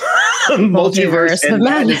Multiverse and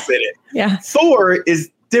Madness in it. Yeah. Thor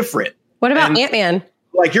is different. What about Ant-Man?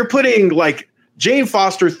 Like you're putting like Jane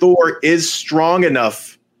Foster Thor is strong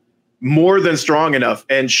enough, more than strong enough,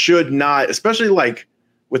 and should not, especially like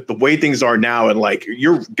with the way things are now, and like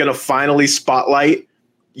you're gonna finally spotlight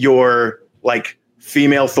your like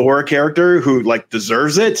female Thor character who like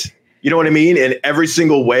deserves it. You know what I mean? In every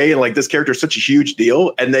single way. And like this character is such a huge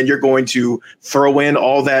deal. And then you're going to throw in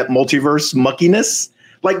all that multiverse muckiness.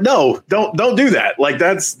 Like, no, don't do that. Like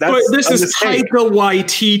that's but this is Taika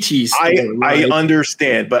Waititi. I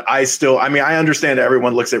understand, but I understand that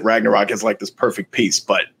everyone looks at Ragnarok as like this perfect piece,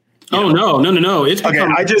 but no. It's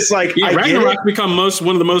become, I just like Ragnarok become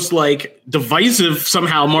one of the most like divisive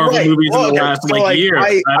somehow Marvel movies in the last year.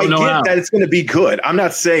 I get that it's going to be good. I'm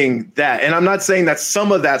not saying that, and I'm not saying that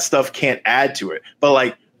some of that stuff can't add to it. But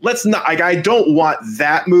like, let's not. Like, I don't want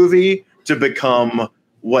that movie to become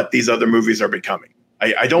what these other movies are becoming.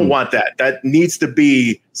 I don't want that. That needs to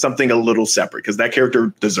be something a little separate because that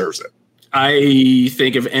character deserves it. I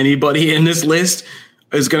think if anybody in this list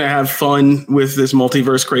is going to have fun with this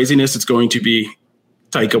multiverse craziness, it's going to be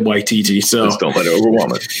Taika Waititi. So just don't let it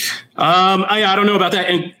overwhelm it. I don't know about that.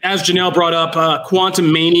 And as Janelle brought up,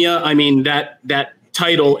 Quantum Mania, I mean, that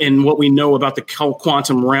title and what we know about the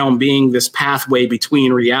quantum realm being this pathway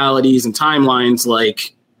between realities and timelines,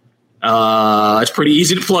 like it's pretty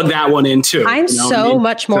easy to plug that one in too. I'm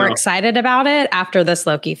much more excited about it after this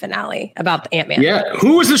Loki finale about the Ant-Man. Yeah.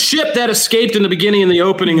 Who was the ship that escaped in the beginning and the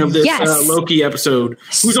opening of this Loki episode?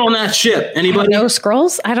 Who's on that ship? Anybody? No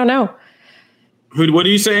Skrulls? I don't know. What are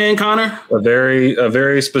you saying, Connor? A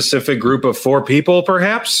very specific group of 4 people,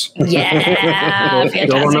 perhaps. Yeah.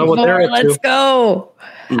 Don't know what they're up to. Let's go.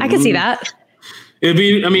 I can see that. It'd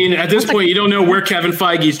be, I mean, at this point, you don't know where Kevin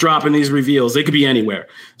Feige's dropping these reveals. They could be anywhere.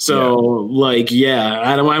 So,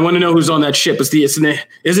 I want to know who's on that ship. Is it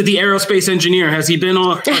the aerospace engineer? Has he been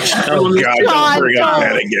on? Oh God! Don't bring up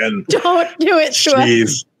that again. Don't do it,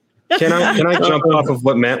 Jeez. Can I jump off of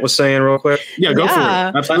what Matt was saying real quick? Yeah, go for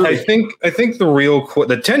it. Absolutely. I think the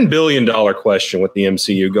 $10 billion question with the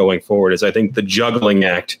MCU going forward is I think the juggling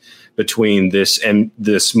act between this and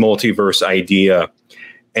this multiverse idea.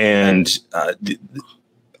 And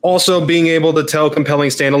also being able to tell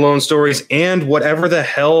compelling standalone stories and whatever the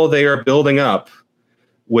hell they are building up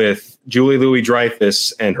with Julie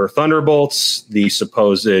Louis-Dreyfus and her Thunderbolts, the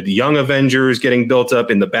supposed Young Avengers getting built up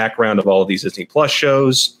in the background of all of these Disney Plus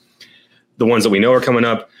shows, the ones that we know are coming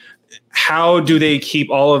up. How do they keep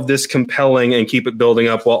all of this compelling and keep it building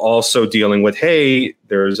up while also dealing with, hey,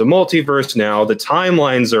 there's a multiverse now, the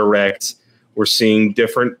timelines are wrecked, we're seeing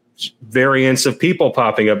different variants of people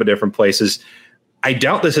popping up at different places. I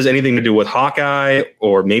doubt this has anything to do with Hawkeye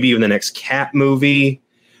or maybe even the next Cat movie,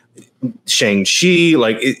 Shang-Chi.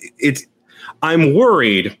 Like I'm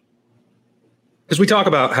worried because we talk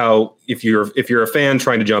about how if you're a fan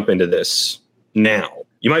trying to jump into this now,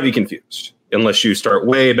 you might be confused unless you start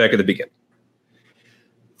way back at the beginning.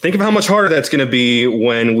 Think of how much harder that's going to be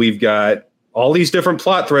when we've got all these different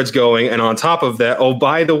plot threads going, and on top of that, oh,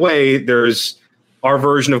 by the way, there's our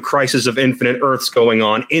version of Crisis of Infinite Earths going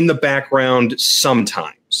on in the background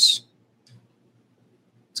sometimes.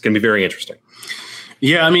 It's going to be very interesting.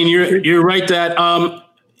 Yeah, I mean, you're right that,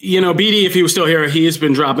 BD, if he was still here, he has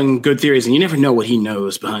been dropping good theories, and you never know what he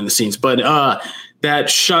knows behind the scenes. But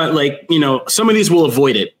that shot, some of these will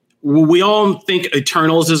avoid it. We all think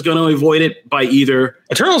Eternals is going to avoid it by either.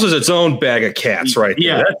 Eternals is its own bag of cats, right there.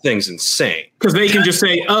 Yeah. That thing's insane. Because they can just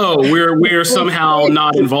say, "Oh, we're somehow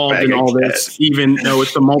not involved in all this, even though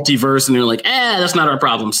it's the multiverse," and they're like, that's not our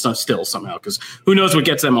problem still somehow. Because who knows what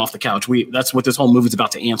gets them off the couch? That's what this whole movie's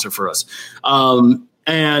about to answer for us.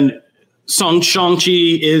 And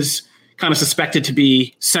Shang-Chi is kind of suspected to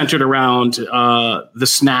be centered around the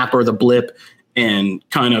snap or the blip, and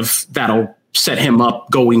kind of that'll set him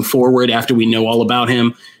up going forward after we know all about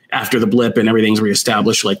him, after the blip and everything's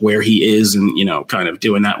reestablished, like where he is, and kind of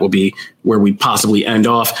doing that will be where we possibly end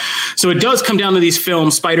off. So it does come down to these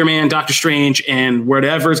films, Spider-Man, Doctor Strange, and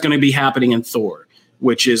whatever is going to be happening in Thor.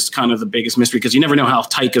 which is kind of the biggest mystery because you never know how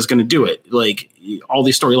Taika's going to do it. Like all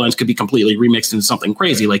these storylines could be completely remixed into something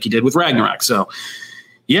crazy like he did with Ragnarok. So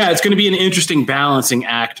yeah, it's going to be an interesting balancing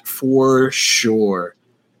act for sure.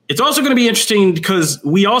 It's also going to be interesting because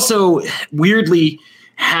we also weirdly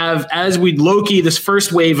have, as with Loki, this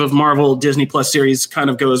first wave of Marvel Disney Plus series kind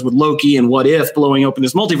of goes with Loki and What If blowing open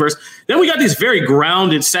this multiverse. Then we got these very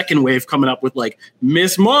grounded second wave coming up with like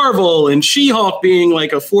Miss Marvel and She-Hulk being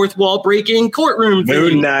like a fourth wall breaking courtroom thing.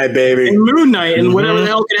 Moon Knight, baby. And Moon Knight and whatever the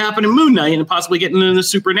hell could happen in Moon Knight and possibly getting into the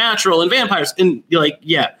supernatural and vampires. And like,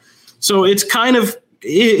 yeah. So it's kind of,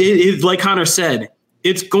 it like Connor said,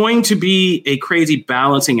 it's going to be a crazy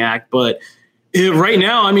balancing act, but right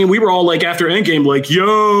now, I mean, we were all like after Endgame, like, yo,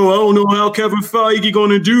 I don't know how Kevin Feige going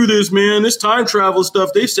to do this, man. This time travel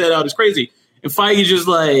stuff they set out is crazy. And Feige just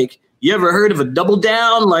like, you ever heard of a double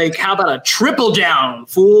down? Like, how about a triple down,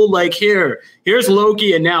 fool? Like, here's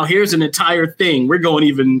Loki, and now here's an entire thing. We're going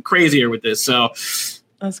even crazier with this. So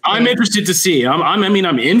I'm interested to see.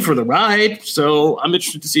 I'm in for the ride, so I'm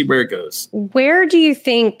interested to see where it goes. Where do you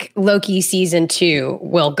think Loki season 2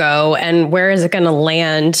 will go, and where is it going to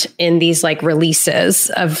land in these like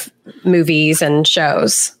releases of movies and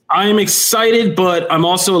shows? I'm excited, but I'm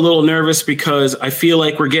also a little nervous because I feel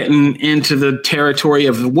like we're getting into the territory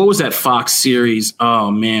of what was that Fox series?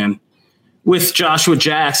 Oh man, with Joshua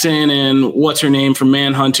Jackson and what's her name from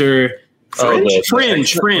Manhunter.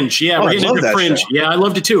 Fringe. Yeah, we're getting into Fringe. Show. Yeah, I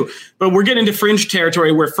loved it too. But we're getting into Fringe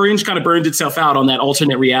territory where Fringe kind of burned itself out on that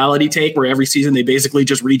alternate reality take where every season they basically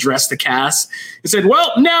just redressed the cast and said,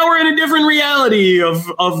 well, now we're in a different reality of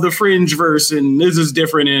the Fringe verse and this is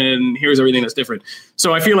different and here's everything that's different.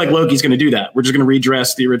 So I feel like Loki's going to do that. We're just going to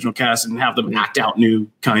redress the original cast and have them act out new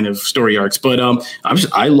kind of story arcs. But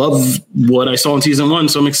I love what I saw in season 1,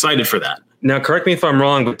 so I'm excited for that. Now, correct me if I'm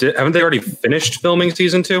wrong, but haven't they already finished filming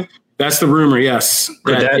season 2? That's the rumor, yes.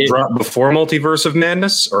 Did that drop before Multiverse of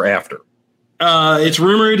Madness or after? It's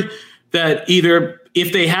rumored that either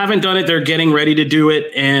if they haven't done it, they're getting ready to do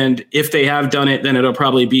it. And if they have done it, then it'll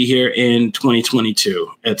probably be here in 2022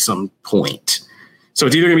 at some point. So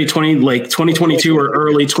it's either going to be 2022 or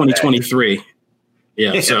early 2023.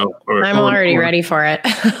 Yeah. So I'm already ready for it.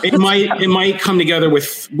 it might come together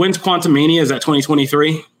with when's Quantumania? Is that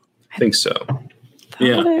 2023? I think so.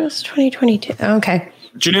 Yeah. It was 2022. Okay.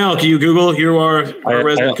 Janelle, can you Google? You are our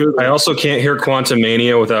resident Google. I also can't hear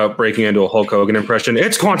Quantumania without breaking into a Hulk Hogan impression.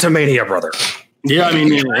 It's Quantumania, brother. Yeah, I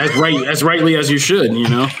mean, as rightly as you should, you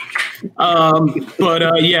know.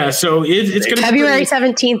 Yeah, so it's going to be February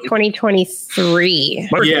 17th, 2023.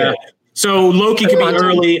 Yeah. So Loki could be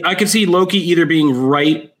early. I could see Loki either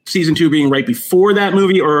being season 2 being right before that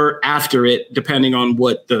movie or after it, depending on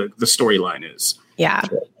what the storyline is. Yeah.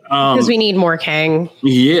 Because we need more Kang.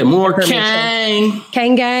 Yeah, more Kang.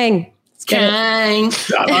 Kang gang. Kang.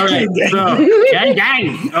 All right.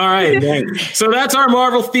 Gang. All right. So that's our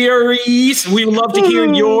Marvel theories. We would love to hear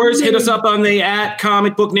yours. Hit us up on the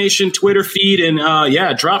 @Comic Book Nation Twitter feed and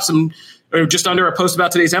drop some or just under a post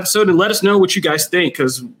about today's episode and let us know what you guys think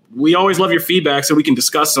because we always love your feedback so we can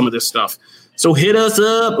discuss some of this stuff. So hit us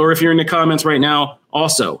up, or if you're in the comments right now,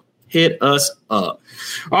 also hit us up.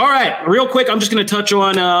 All right, real quick, I'm just going to touch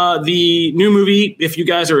on the new movie. If you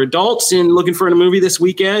guys are adults and looking for a movie this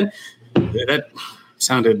weekend, that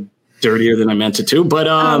sounded dirtier than I meant it to. But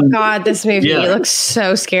oh God, this movie looks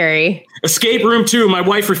so scary. Escape Room 2. My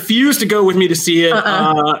wife refused to go with me to see it.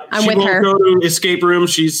 I'm she with won't her. go to Escape Room.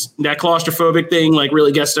 She's that claustrophobic thing like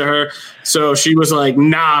really gets to her. So she was like,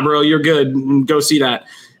 "Nah, bro, you're good. Go see that."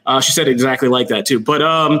 She said exactly like that too. But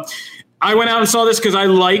I went out and saw this because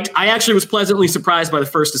I actually was pleasantly surprised by the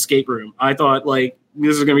first Escape Room. I thought like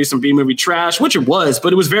this is going to be some B-movie trash, which it was,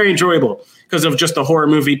 but it was very enjoyable because of just the horror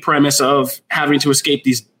movie premise of having to escape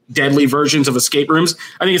these deadly versions of escape rooms.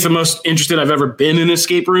 I think it's the most interested I've ever been in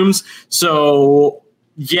escape rooms. So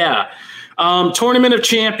yeah. Tournament of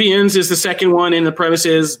Champions is the second one, and the premise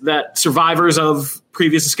is that survivors of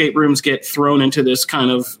previous escape rooms get thrown into this kind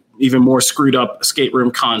of even more screwed up escape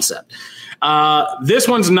room concept. This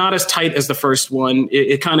one's not as tight as the first one.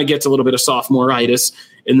 It kind of gets a little bit of sophomore-itis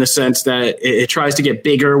in the sense that it tries to get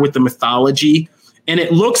bigger with the mythology. And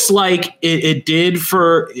it looks like it did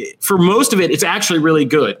for most of it. It's actually really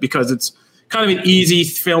good because it's kind of an easy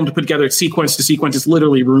film to put together. It's sequence to sequence. It's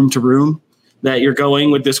literally room to room that you're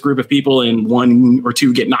going with this group of people and one or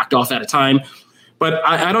two get knocked off at a time. But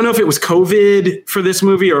I don't know if it was COVID for this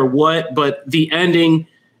movie or what, but the ending,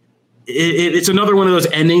 it's another one of those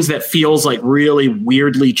endings that feels like really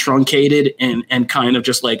weirdly truncated and kind of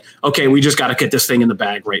just like, okay, we just got to get this thing in the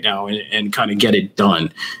bag right now and kind of get it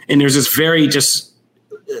done. And there's this very just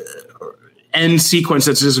end sequence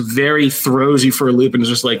that's just very throws you for a loop and is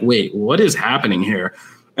just like, wait, what is happening here?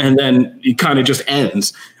 And then it kind of just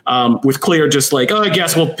ends with clear, just like, oh, I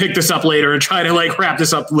guess we'll pick this up later and try to like wrap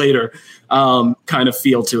this up later kind of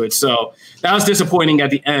feel to it. So that was disappointing at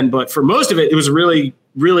the end. But for most of it, it was really,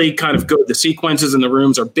 really kind of good. The sequences in the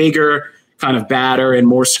rooms are bigger, kind of badder and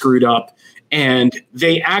more screwed up. And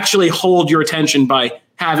they actually hold your attention by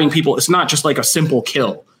having people. It's not just like a simple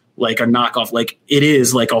kill, like a knockoff. Like it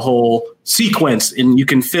is like a whole sequence, and you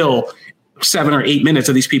can fill 7 or 8 minutes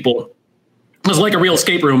of these people. It's like a real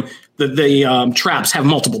escape room. The traps have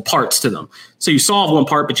multiple parts to them. So you solve one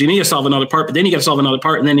part, but you need to solve another part, but then you got to solve another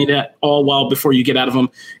part, and then you need that all while before you get out of them.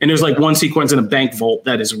 And there's like one sequence in a bank vault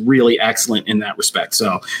that is really excellent in that respect.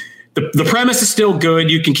 So the premise is still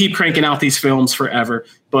good. You can keep cranking out these films forever,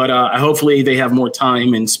 but hopefully they have more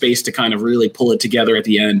time and space to kind of really pull it together at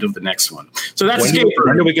the end of the next one. So that's when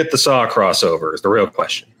do we get the Saw crossover is the real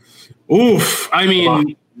question. Oof. I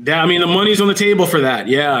mean, the money's on the table for that.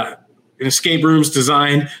 Yeah. An escape room's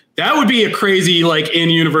designed. That would be a crazy, like,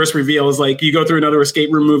 in-universe reveal. Is like you go through another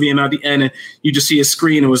escape room movie, and at the end, you just see a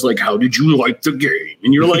screen. And was like, "How did you like the game?"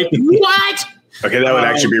 And you're like, "What?" Okay, that would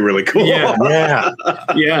actually be really cool. Yeah.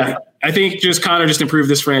 I think Connor just improved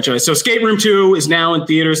this franchise. So, Escape Room 2 is now in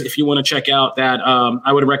theaters. If you want to check out that,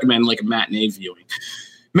 I would recommend like a matinee viewing.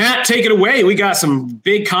 Matt, take it away. We got some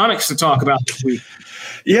big comics to talk about this week.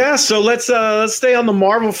 Yeah, so let's stay on the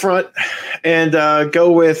Marvel front and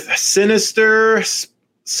go with Sinister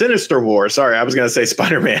War. Sorry, I was going to say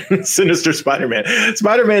Spider-Man. Sinister Spider-Man.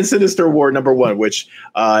 Spider-Man Sinister War #1, which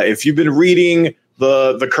if you've been reading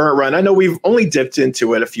the current run, I know we've only dipped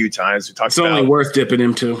into it a few times. It's only worth dipping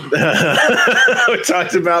into. We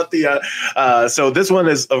talked about the so this one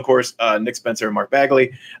is, of course, Nick Spencer and Mark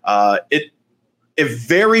Bagley. It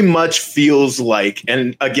very much feels like,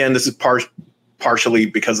 and again, this is partially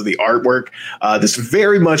because of the artwork. This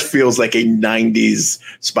very much feels like a 90s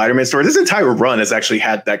Spider-Man story. This entire run has actually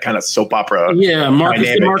had that kind of soap opera. Yeah, Mark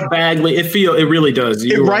Bagley. It really does.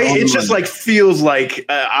 Right? It just like feels like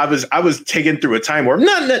I was taken through a time where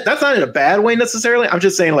that's not in a bad way necessarily. I'm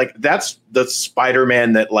just saying like that's the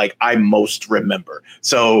Spider-Man that like I most remember.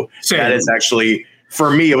 So that is actually, for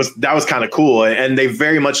me, that was kind of cool, and they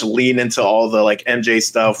very much lean into all the like MJ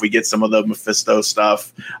stuff. We get some of the Mephisto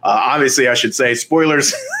stuff. Obviously, I should say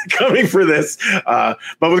spoilers coming for this, but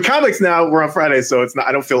with comics now we're on Friday, so it's not.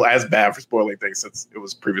 I don't feel as bad for spoiling things since it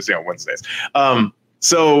was previously on Wednesdays.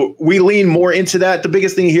 So we lean more into that. The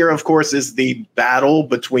biggest thing here, of course, is the battle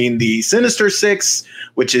between the Sinister Six,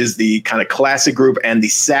 which is the kind of classic group, and the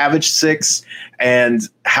Savage Six, and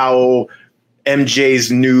how MJ's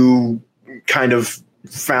new kind of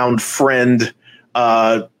found friend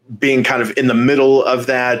being kind of in the middle of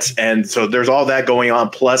that. And so there's all that going on,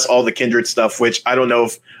 plus all the Kindred stuff, which I don't know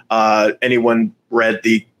if anyone read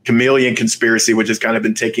the Chameleon Conspiracy, which has kind of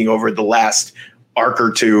been taking over the last arc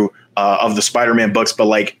or two of the Spider-Man books, but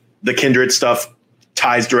like the Kindred stuff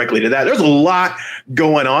ties directly to that. There's a lot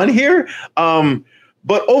going on here.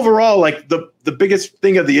 But overall, like the biggest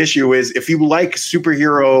thing of the issue is if you like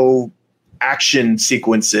superhero action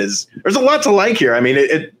sequences, there's a lot to like here. I mean,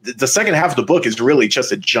 the second half of the book is really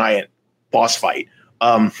just a giant boss fight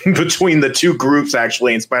between the two groups,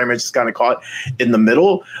 actually, and Spider-Man just kind of caught in the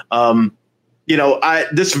middle.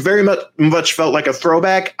 This very much felt like a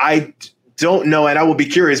throwback. I don't know, and I will be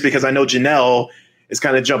curious because I know Janelle is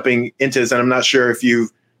kind of jumping into this, and I'm not sure if you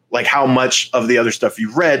like how much of the other stuff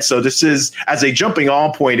you've read. So this is as a jumping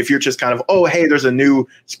on point. If you're just kind of, oh, hey, there's a new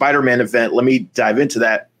Spider-Man event, let me dive into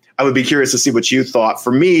that. I would be curious to see what you thought.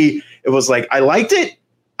 For me, it was like, I liked it.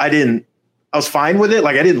 I was fine with it.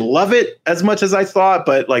 Like, I didn't love it as much as I thought,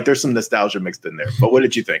 but like, there's some nostalgia mixed in there. But what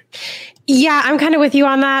did you think? Yeah, I'm kind of with you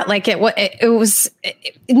on that. Like it was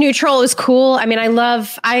neutral. It was cool. I mean, I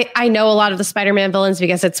know a lot of the Spider-Man villains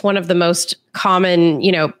because it's one of the most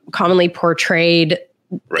commonly portrayed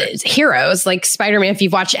heroes. Like Spider-Man, if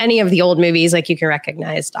you've watched any of the old movies, like you can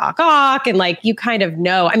recognize Doc Ock, and like you kind of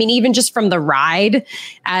know. I mean, even just from the ride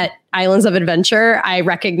at Islands of Adventure, I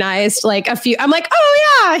recognized like a few. I'm like,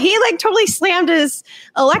 oh yeah, he like totally slammed his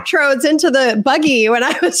electrodes into the buggy when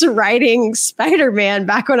I was riding Spider-Man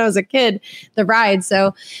back when I was a kid. The ride,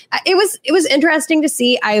 so it was interesting to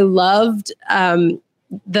see. I loved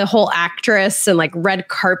the whole actress and like red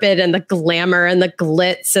carpet and the glamour and the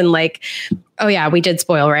glitz and like, oh yeah, we did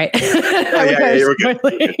spoil, right? Yeah, you were good.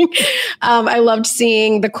 I loved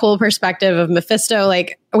seeing the cool perspective of Mephisto.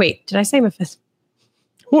 Like, wait, did I say Mephisto?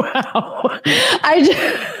 Wow.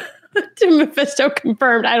 Mephisto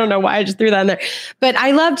confirmed. I don't know why I just threw that in there, but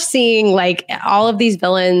I loved seeing like all of these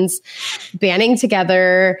villains banding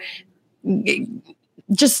together,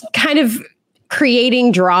 just kind of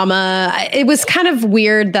creating drama. It was kind of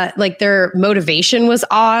weird that like their motivation was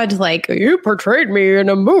odd. Like, you portrayed me in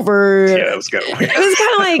a movie. Yeah, it was kind of weird. It was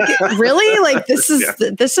kind of like, really? Like, this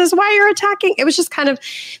is why you're attacking? It was just kind of,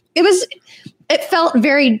 it felt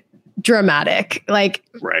very dramatic. Like,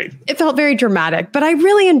 right. It felt very dramatic, but I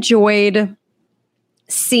really enjoyed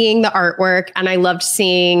seeing the artwork, and I loved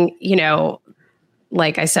seeing, you know,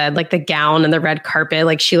 like I said, like the gown and the red carpet,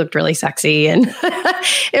 like she looked really sexy, and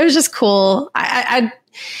it was just cool.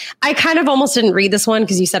 I kind of almost didn't read this one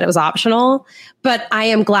because you said it was optional, but I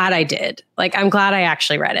am glad I did. Like, I'm glad I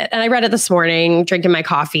actually read it. And I read it this morning, drinking my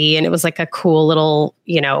coffee, and it was like a cool little,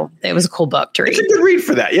 you know, it was a cool book to read. It's a good read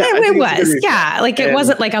for that. Yeah, it was. Yeah. Like, it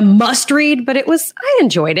wasn't like a must read, but I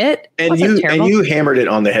enjoyed it. And you hammered it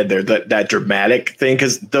on the head there, that dramatic thing.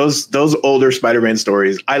 Cause those older Spider-Man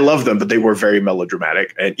stories, I love them, but they were very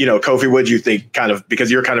melodramatic. And, you know, Kofi, what do you think, kind of,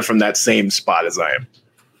 because you're kind of from that same spot as I am?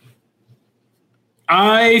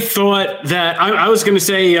 I thought that I was going to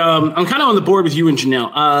say I'm kind of on the board with you and Janelle.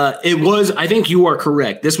 I think you are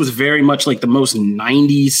correct. This was very much like the most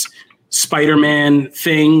 90s Spider-Man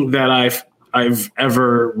thing that I've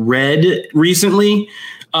ever read recently.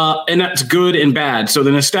 And that's good and bad. So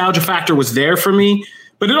the nostalgia factor was there for me,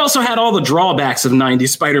 but it also had all the drawbacks of 90s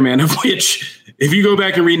Spider-Man, of which if you go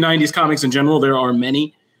back and read 90s comics in general, there are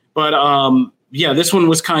many. But yeah, this one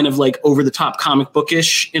was kind of like over the top comic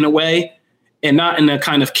bookish in a way. And not in a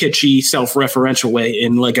kind of kitschy, self-referential way,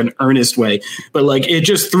 in like an earnest way, but like it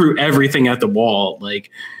just threw everything at the wall.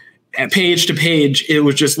 Like at page to page, it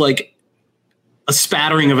was just like a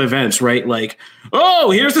spattering of events, right? Like,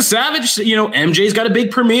 oh, here's the Savage, you know, MJ's got a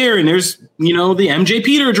big premiere, and there's, you know, the MJ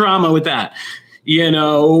Peter drama with that. You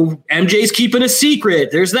know, MJ's keeping a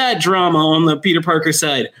secret. There's that drama on the Peter Parker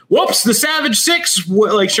side. Whoops, the Savage Six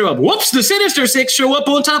like show up. Whoops, the Sinister Six show up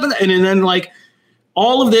on top of that, and then like.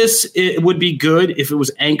 All of this, it would be good if it was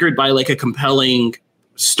anchored by like a compelling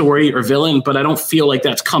story or villain, but I don't feel like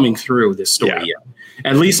that's coming through this story yet.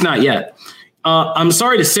 At least not yet. I'm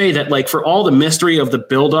sorry to say that, like, for all the mystery of the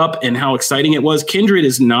buildup and how exciting it was, Kindred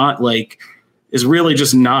is really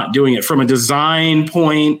just not doing it from a design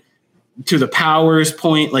point to the powers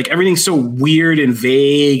point. Like, everything's so weird and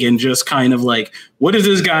vague and just kind of like, what is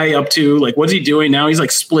this guy up to? Like, what's he doing now? He's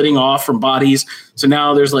like splitting off from bodies. So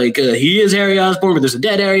now there's like, he is Harry Osborn, but there's a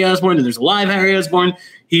dead Harry Osborn, and there's a live Harry Osborn.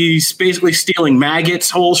 He's basically stealing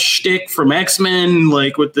Maggot's whole shtick from X-Men,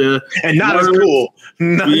 like with the... And not as cool.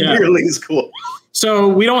 Not nearly as cool. So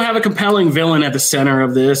we don't have a compelling villain at the center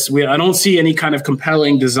of this. I don't see any kind of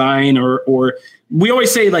compelling design or we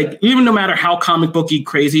always say, like, even no matter how comic booky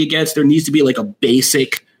crazy it gets, there needs to be like a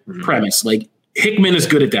basic premise. Like, Hickman is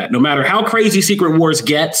good at that. No matter how crazy Secret Wars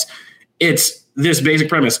gets, it's this basic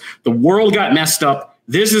premise. The world got messed up.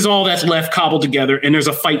 This is all that's left cobbled together, and there's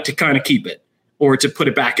a fight to kind of keep it or to put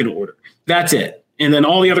it back in order. That's it. And then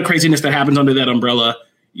all the other craziness that happens under that umbrella,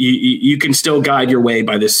 you can still guide your way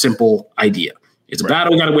by this simple idea. It's a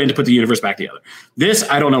battle we got to win to put the universe back together. This,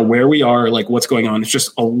 I don't know where we are, like what's going on. It's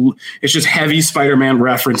just heavy Spider-Man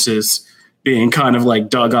references being kind of like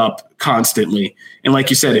dug up constantly. And like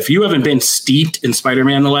you said, if you haven't been steeped in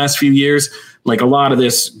Spider-Man the last few years, like a lot of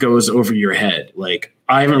this goes over your head. Like,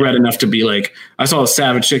 I haven't read enough to be like, I saw the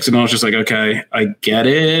Savage Six and I was just like, okay, I get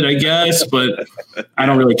it, I guess, but I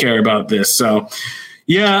don't really care about this. So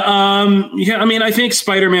yeah, I mean, I think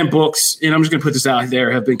Spider-Man books, and I'm just gonna put this out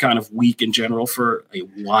there, have been kind of weak in general for a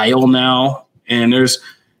while now. And there's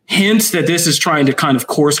hints that this is trying to kind of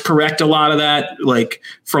course correct a lot of that, like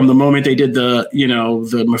from the moment they did the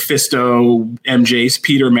Mephisto MJ's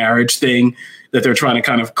Peter marriage thing, that they're trying to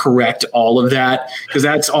kind of correct all of that, because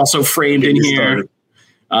that's also framed in here.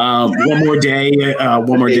 One more day.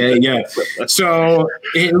 Yeah. So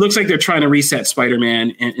it looks like they're trying to reset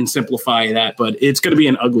Spider-Man and simplify that, but it's going to be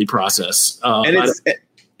an ugly process.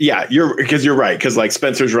 You're right. Because like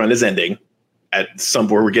Spencer's run is ending at some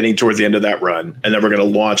point. We're getting towards the end of that run, and then we're going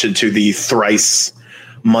to launch into the thrice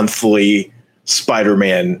monthly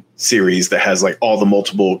Spider-Man series that has like all the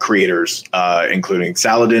multiple creators, including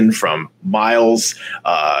Saladin from Miles,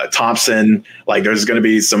 Thompson. Like, there's going to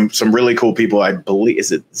be some really cool people. I believe,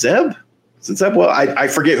 is it Zeb? Well, I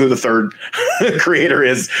forget who the third creator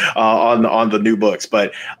is on the new books,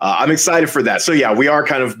 but I'm excited for that. So yeah, we are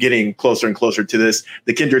kind of getting closer and closer to this.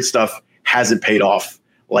 The Kindred stuff hasn't paid off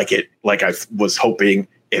like I was hoping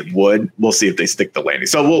it would. We'll see if they stick the landing.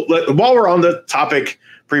 So while we're on the topic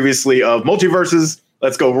previously of multiverses,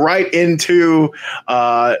 let's go right into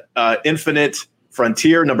Infinite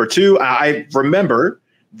Frontier number 2. I remember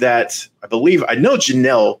that I know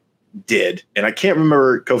Janelle did, and I can't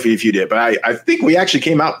remember, Kofi, if you did, but I think we actually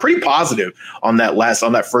came out pretty positive on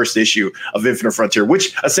that first issue of Infinite Frontier,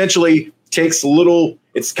 which essentially takes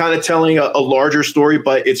it's kind of telling a larger story,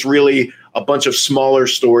 but it's really a bunch of smaller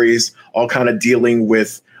stories, all kind of dealing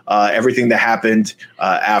with everything that happened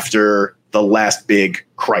after the last big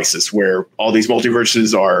crisis, where all these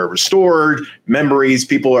multiverses are restored, memories,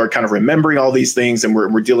 people are kind of remembering all these things, and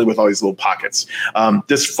we're dealing with all these little pockets.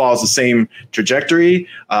 This follows the same trajectory.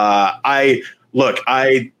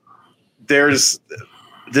 There's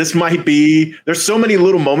so many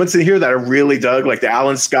little moments in here that I really dug, like the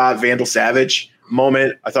Alan Scott, Vandal Savage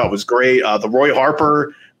moment. I thought was great. The Roy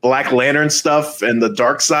Harper, Black Lantern stuff and the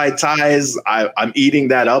dark side ties. I'm eating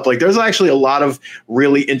that up. Like, there's actually a lot of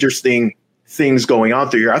really interesting things going on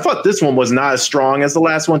through here. I thought this one was not as strong as the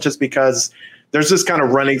last one, just because there's this kind of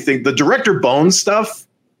running thing. The Director Bones stuff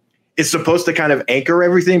is supposed to kind of anchor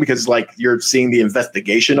everything, because like you're seeing the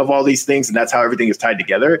investigation of all these things, and that's how everything is tied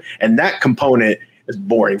together. And that component is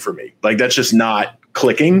boring for me. Like, that's just not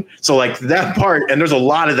clicking. So like that part, and there's a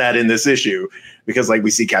lot of that in this issue, because like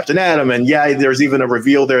we see Captain Atom, and yeah, there's even a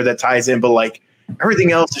reveal there that ties in, but like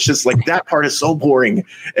everything else is just like, that part is so boring,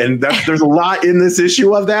 and there's a lot in this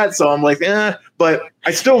issue of that. So I'm like, but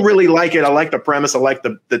I still really like it. I like the premise. I like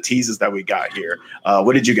the teases that we got here.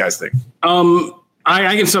 What did you guys think?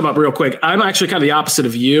 I can sum up real quick. I'm actually kind of the opposite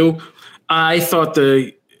of you. I thought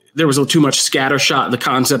there was a little too much scattershot in the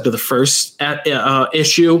concept of the first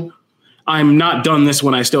issue. I'm not done this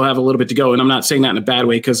one. I still have a little bit to go, and I'm not saying that in a bad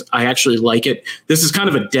way, because I actually like it. This is kind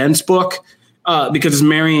of a dense book because it's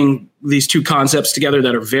marrying these two concepts together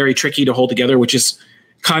that are very tricky to hold together, which is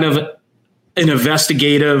kind of an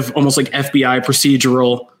investigative, almost like FBI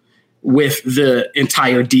procedural, with the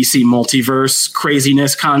entire DC multiverse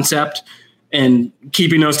craziness concept. And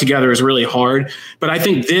keeping those together is really hard. But I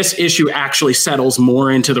think this issue actually settles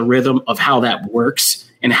more into the rhythm of how that works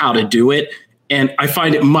and how to do it. And I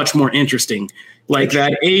find it much more interesting. Like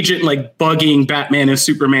that agent, like bugging Batman and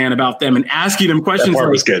Superman about them and asking them questions. That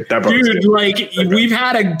part was good. Dude, like we've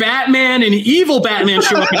had a Batman and evil Batman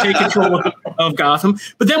show up and take control of Gotham,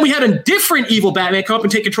 but then we had a different evil Batman come up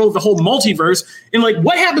and take control of the whole multiverse. And like,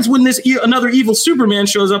 what happens when this another evil Superman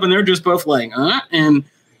shows up and they're just both like, and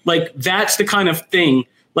like, that's the kind of thing,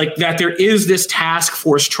 like that there is this task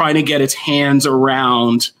force trying to get its hands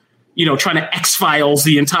around, trying to X-Files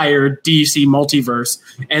the entire DC multiverse,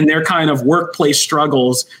 and their kind of workplace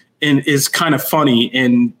struggles is kind of funny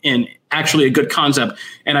and actually a good concept.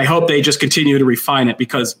 And I hope they just continue to refine it,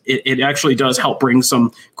 because it actually does help bring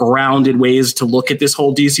some grounded ways to look at this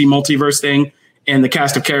whole DC multiverse thing. And the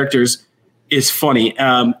cast of characters is funny.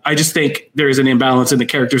 I just think there is an imbalance in the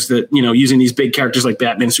characters that, using these big characters like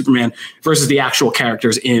Batman and Superman versus the actual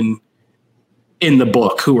characters in the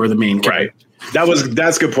book who are the main characters. Right.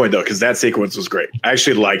 That's a good point, though, because that sequence was great. I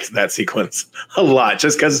actually liked that sequence a lot,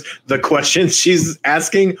 just because the questions she's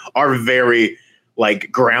asking are very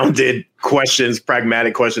like grounded questions,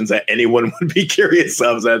 pragmatic questions that anyone would be curious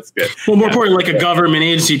of. So that's good. Well, more importantly, like a government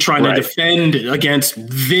agency trying to defend against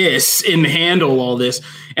this and handle all this.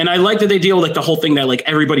 And I like that they deal with like the whole thing that like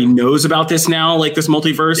everybody knows about this now, like this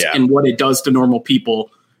multiverse and what it does to normal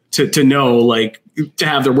people to know, like to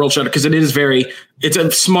have their world shuttered. Because it's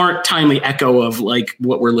a smart, timely echo of like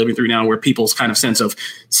what we're living through now, where people's kind of sense of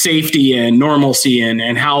safety and normalcy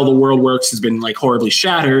and how the world works has been like horribly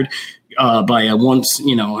shattered by a once,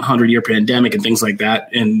 100-year pandemic and things like that.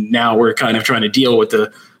 And now we're kind of trying to deal with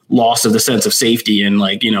the loss of the sense of safety and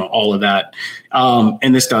like, all of that.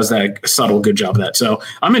 And this does that subtle, good job of that. So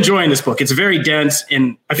I'm enjoying this book. It's very dense,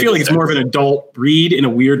 and I feel like it's more of an adult read in a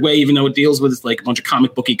weird way, even though it deals with like a bunch of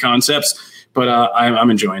comic booky concepts, but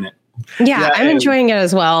I'm enjoying it. Yeah, I'm enjoying it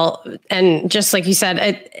as well. And just like you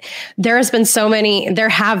said, there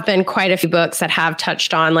have been quite a few books that have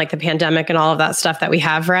touched on like the pandemic and all of that stuff that we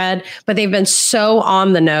have read, but they've been so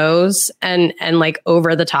on the nose and like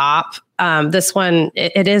over the top. This one,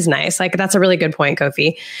 it is nice. Like, that's a really good point,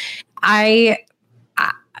 Kofi.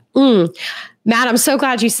 Matt, I'm so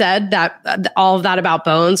glad you said that all of that about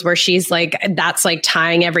Bones, where she's like, that's like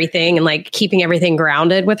tying everything and like keeping everything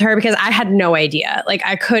grounded with her, because I had no idea. Like,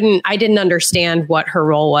 I didn't understand what her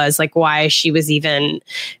role was, like why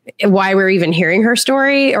we're even hearing her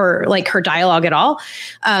story or like her dialogue at all.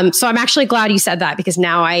 So I'm actually glad you said that, because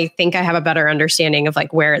now I think I have a better understanding of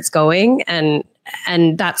like where it's going, and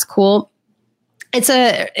that's cool. It's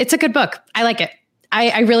a good book. I like it.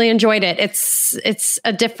 I really enjoyed it. It's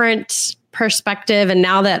a different perspective, and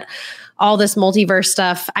now that all this multiverse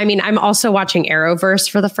stuff. I mean, I'm also watching Arrowverse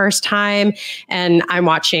for the first time, and I'm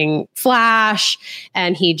watching Flash,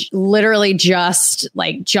 and he literally just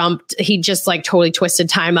like jumped. He just like totally twisted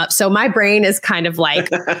time up. So my brain is kind of like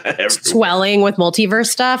swelling with multiverse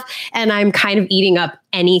stuff, and I'm kind of eating up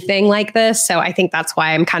anything like this. So I think that's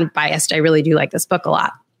why I'm kind of biased. I really do like this book a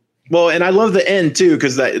lot. Well, and I love the end too,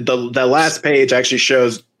 because that last page actually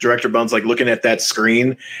shows Director Bones like looking at that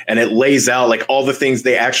screen, and it lays out like all the things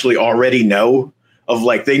they actually already know of,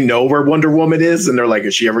 like they know where Wonder Woman is, and they're like,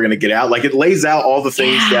 is she ever going to get out? Like it lays out all the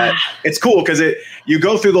things that it's cool because you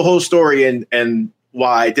go through the whole story, and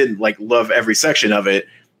while I didn't like love every section of it,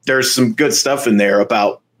 there's some good stuff in there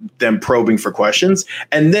about them probing for questions,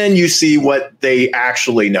 and then you see what they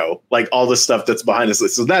actually know, like all the stuff that's behind this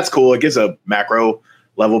list. So that's cool. It gives a macro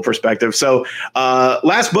level perspective. So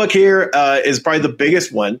last book here is probably the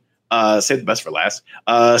biggest one. Save the best for last.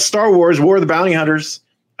 Star Wars War of the Bounty Hunters,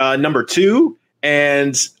 number 2.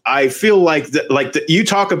 And I feel like you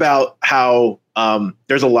talk about how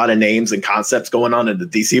there's a lot of names and concepts going on in the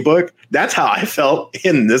DC book. That's how I felt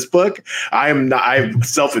in this book. I'm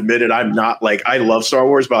self-admitted. I'm not like, I love Star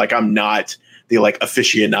Wars, but like, I'm not the like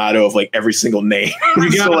aficionado of like every single name. You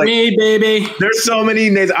got so, like, me, baby. There's so many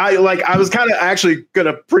names. I was kind of actually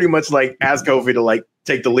gonna pretty much like ask Kofi to like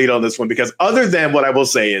take the lead on this one, because other than what I will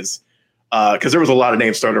say is because there was a lot of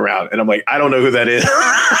names thrown around, and I'm like, I don't know who that is.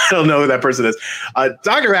 I don't know who that person is.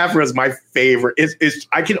 Dr. Aphra is my favorite.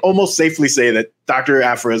 I can almost safely say that Dr.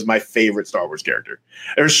 Aphra is my favorite Star Wars character.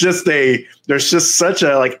 There's just such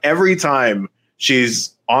a like every time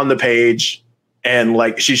she's on the page. And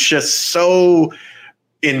like, she's just so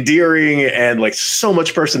endearing and like so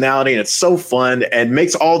much personality, and it's so fun and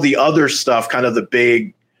makes all the other stuff kind of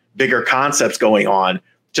the bigger concepts going on.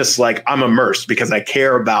 Just like I'm immersed because I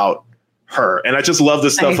care about her. And I just love the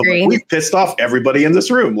stuff. Of, like, we've pissed off everybody in this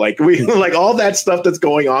room. Like like all that stuff that's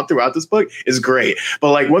going on throughout this book is great.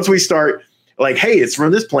 But like, once we start like, hey, it's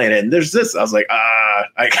from this planet and there's this, I was like,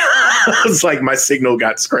 it's like my signal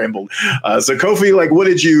got scrambled. So Kofi, like, what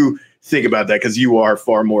did you think about that? Because you are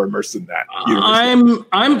far more immersed in that.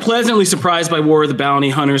 I'm pleasantly surprised by War of the Bounty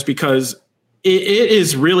Hunters, because it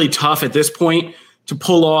is really tough at this point to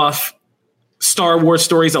pull off Star Wars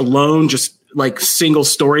stories alone, just like single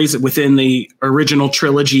stories within the original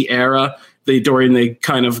trilogy era, during the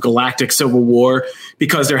kind of galactic civil war,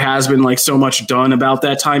 because there has been like so much done about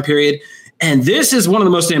that time period. And this is one of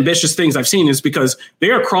the most ambitious things I've seen, is because they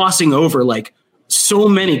are crossing over like so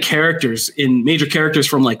many major characters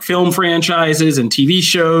from like film franchises and TV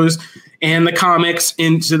shows and the comics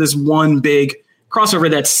into this one big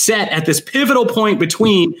crossover that's set at this pivotal point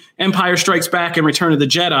between Empire Strikes Back and Return of the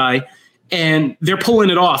Jedi. And they're pulling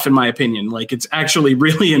it off, in my opinion. Like, it's actually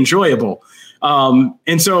really enjoyable.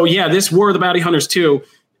 And so, yeah, this War of the Bounty Hunters too,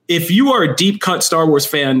 if you are a deep cut Star Wars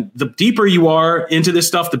fan, the deeper you are into this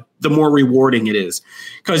stuff, the more rewarding it is.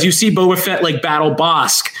 Because you see Boba Fett like battle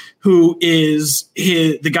Bosk, who is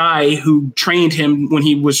the guy who trained him when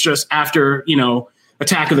he was just after,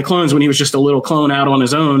 Attack of the Clones, when he was just a little clone out on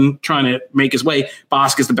his own trying to make his way.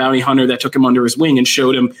 Bosk is the bounty hunter that took him under his wing and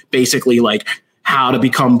showed him basically like how to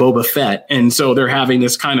become Boba Fett. And so they're having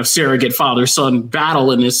this kind of surrogate father-son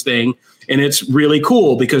battle in this thing. And it's really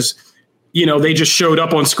cool because, they just showed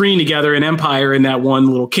up on screen together in Empire in that one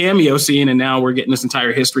little cameo scene. And now we're getting this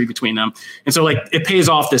entire history between them. And so like it pays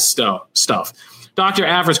off this stuff. Dr.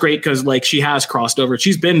 Aphra's great because like she has crossed over.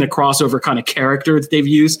 She's been the crossover kind of character that they've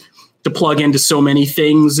used to plug into so many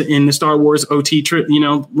things in the Star Wars OT,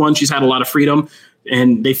 one. She's had a lot of freedom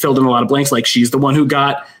and they filled in a lot of blanks. Like she's the one who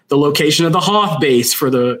got the location of the Hoth base for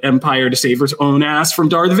the Empire to save her own ass from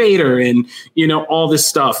Darth Vader and, all this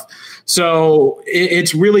stuff. So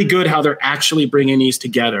it's really good how they're actually bringing these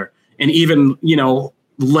together. And even,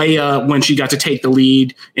 Leia, when she got to take the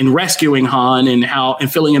lead in rescuing Han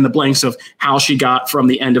and filling in the blanks of how she got from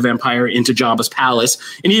the end of Empire into Jabba's palace,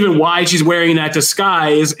 and even why she's wearing that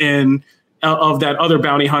disguise and of that other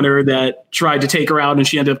bounty hunter that tried to take her out, and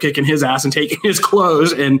she ended up kicking his ass and taking his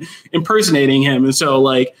clothes and impersonating him. And so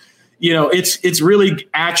like, it's really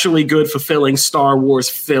actually good fulfilling Star Wars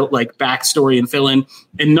backstory and fill in,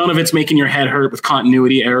 and none of it's making your head hurt with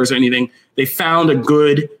continuity errors or anything. They found a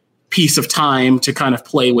good piece of time to kind of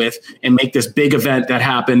play with and make this big event that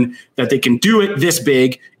happened, that they can do it this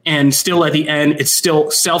big and still at the end, it's still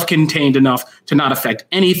self-contained enough to not affect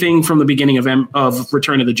anything from the beginning of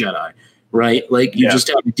Return of the Jedi, right? Like you just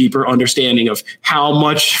have a deeper understanding of how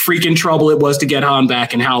much freaking trouble it was to get Han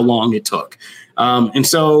back and how long it took. And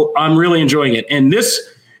so I'm really enjoying it. And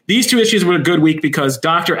these 2 issues were a good week because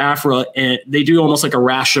Dr. Aphra, and they do almost like a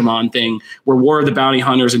Rashomon thing where War of the Bounty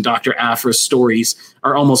Hunters and Dr. Aphra's stories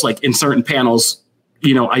are almost like in certain panels,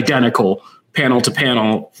 identical panel to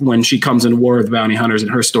panel when she comes in War of the Bounty Hunters,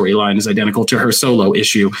 and her storyline is identical to her solo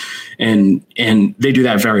issue. And they do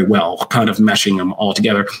that very well, kind of meshing them all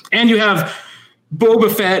together. And you have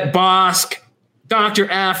Boba Fett, Bosk,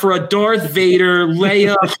 Dr. Aphra, Darth Vader,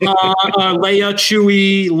 Leia,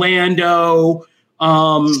 Chewie, Lando,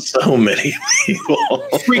 so many people,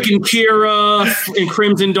 freaking Kira and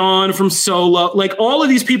Crimson Dawn from Solo. Like all of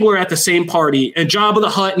these people are at the same party, and Jabba the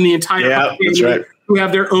Hutt and the entire Hutt that's right, who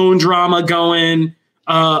have their own drama going,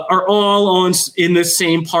 are all in the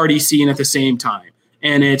same party scene at the same time.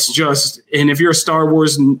 And it's just, and if you're a Star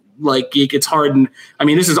Wars geek, it's hard. And I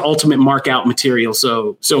mean, this is ultimate mark out material.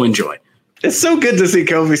 So enjoy. It's so good to see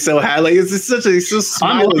Kofi so happy. It's such a so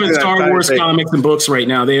I'm loving Star Wars comics and books right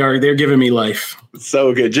now. They're giving me life.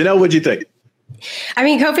 So good. Janelle, what'd you think? I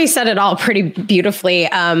mean, Kofi said it all pretty beautifully.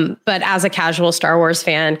 But as a casual Star Wars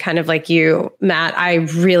fan, kind of like you, Matt, I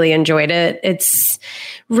really enjoyed it. It's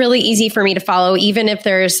really easy for me to follow, even if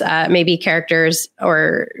there's maybe characters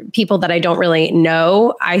or people that I don't really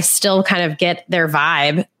know. I still kind of get their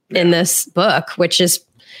vibe in this book,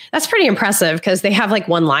 that's pretty impressive because they have like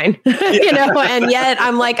one line, and yet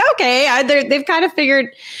I'm like, okay, they've kind of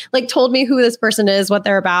told me who this person is, what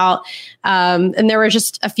they're about. And there were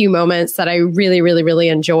just a few moments that I really, really, really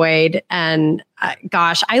enjoyed. And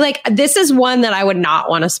this is one that I would not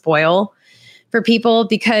want to spoil for people,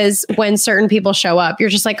 because when certain people show up, you're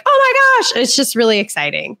just like, oh my gosh, it's just really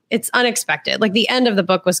exciting. It's unexpected. Like the end of the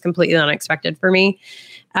book was completely unexpected for me.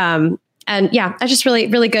 And yeah, I just really,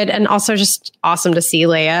 really good. And also just awesome to see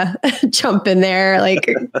Leia jump in there.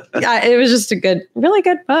 It was just a really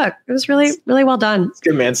good book. It was really, really well done. It's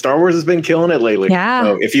good, man. Star Wars has been killing it lately. Yeah.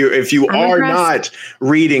 So if you are not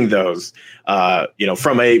reading those,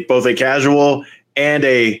 from both a casual and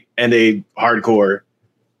a hardcore,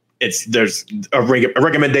 there's a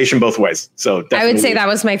recommendation both ways. So I would say that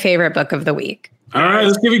was my favorite book of the week. All right,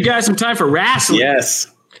 let's give you guys some time for wrestling. Yes.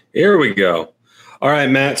 Here we go. All right,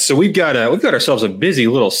 Matt. So we've got ourselves a busy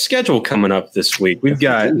little schedule coming up this week. We've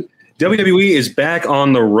got WWE is back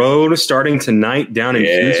on the road starting tonight down in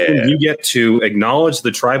Houston. You get to acknowledge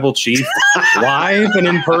the tribal chief live and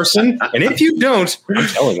in person. And if you don't, I'm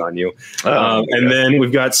telling on you. And then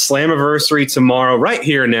we've got Slammiversary tomorrow right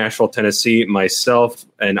here in Nashville, Tennessee. Myself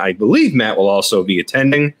and I believe Matt will also be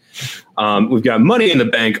attending. We've got Money in the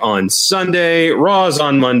Bank on Sunday. Raw's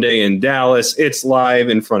on Monday in Dallas. It's live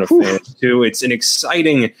in front of fans, too. It's an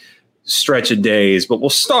exciting stretch of days, but we'll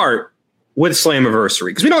start with Slammiversary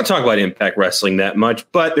because we don't talk about Impact Wrestling that much,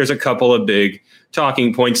 but there's a couple of big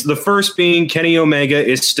talking points. The first being Kenny Omega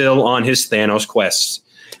is still on his Thanos quest,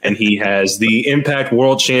 and he has the Impact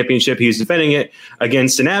World Championship. He's defending it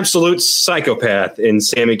against an absolute psychopath in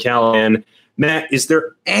Sami Callihan. Matt, is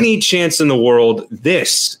there any chance in the world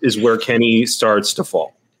this is where Kenny starts to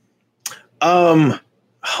fall? Oh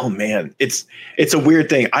man, it's a weird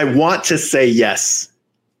thing. I want to say yes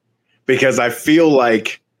because I feel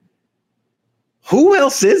like who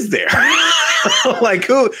else is there?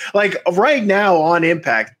 Right now on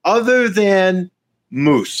Impact other than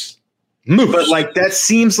Moose. But that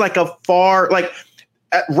seems like a far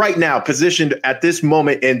right now, positioned at this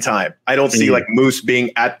moment in time, I don't see Moose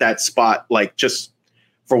being at that spot, just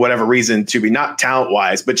for whatever reason to be not talent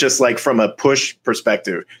wise, but just from a push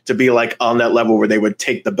perspective to be on that level where they would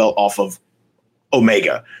take the belt off of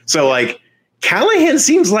Omega. So Callihan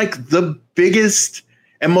seems like the biggest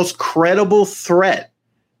and most credible threat.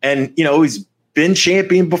 And, he's been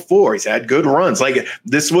champion before. He's had good runs.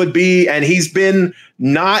 This would be, and he's been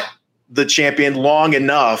not the champion long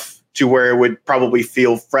enough to where it would probably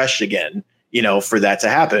feel fresh again, for that to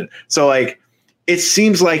happen. So it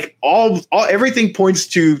seems like all everything points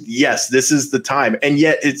to, yes, this is the time. And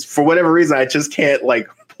yet it's for whatever reason, I just can't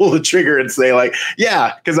pull the trigger and say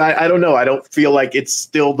yeah, because I don't know. I don't feel like it's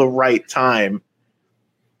still the right time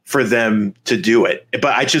for them to do it.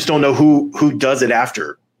 But I just don't know who does it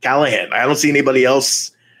after Callihan. I don't see anybody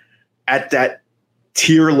else at that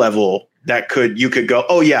tier level that you could go,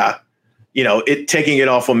 oh yeah, taking it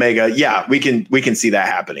off Omega. Yeah, we can see that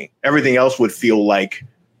happening. Everything else would feel like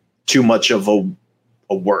too much of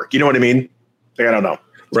a work. You know what I mean? I don't know.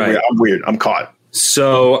 Right. I'm weird. I'm caught.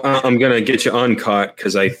 So I'm going to get you uncaught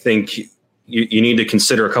because I think you need to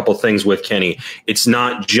consider a couple things with Kenny. It's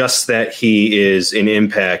not just that he is in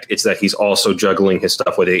Impact. It's that he's also juggling his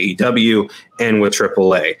stuff with AEW and with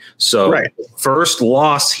AAA. So first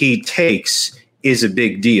loss he takes is a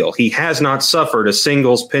big deal. He has not suffered a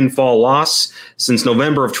singles pinfall loss since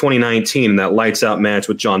November of 2019 in that lights out match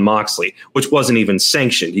with Jon Moxley, which wasn't even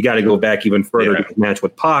sanctioned. You got to go back even further to the match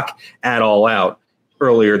with Pac at All Out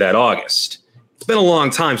earlier that August. It's been a long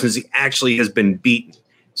time since he actually has been beaten.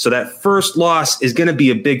 So that first loss is going to be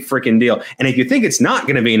a big freaking deal. And if you think it's not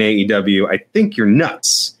going to be an AEW, I think you're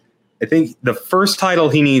nuts. I think the first title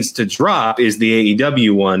he needs to drop is the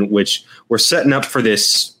AEW one, which we're setting up for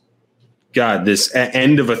this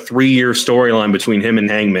end of a 3-year storyline between him and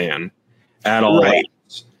Hangman at All Out.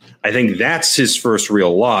 I think that's his first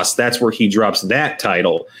real loss. That's where he drops that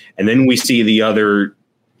title. And then we see the other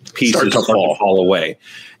pieces start to fall away.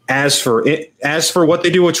 As for what they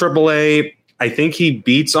do with AAA, I think he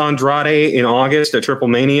beats Andrade in August at Triple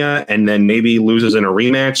Mania and then maybe loses in a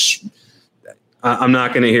rematch. I'm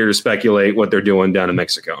not going to here to speculate what they're doing down in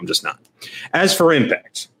Mexico. I'm just not. As for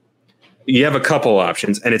Impact, you have a couple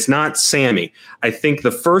options, and it's not Sammy. I think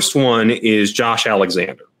the first one is Josh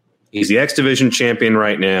Alexander. He's the X Division champion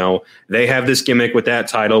right now. They have this gimmick with that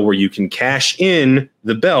title where you can cash in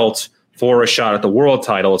the belt for a shot at the world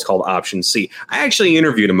title. It's called Option C. I actually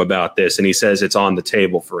interviewed him about this, and he says it's on the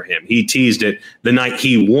table for him. He teased it the night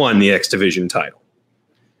he won the X Division title.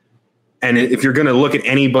 And if you're going to look at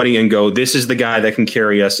anybody and go, this is the guy that can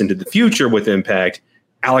carry us into the future with Impact,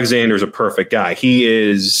 Alexander's a perfect guy. He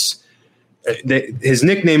is... his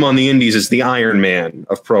nickname on the indies is the Iron Man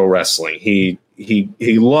of pro wrestling. He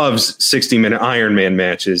loves 60-minute Iron Man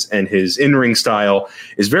matches, and his in-ring style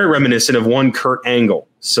is very reminiscent of one Kurt Angle.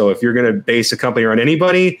 So if you're going to base a company around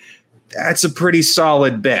anybody, that's a pretty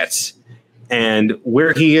solid bet. And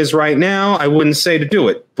where he is right now, I wouldn't say to do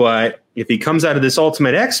it. But if he comes out of this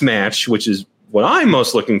Ultimate X match, which is what I'm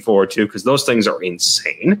most looking forward to because those things are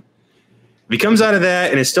insane, if he comes out of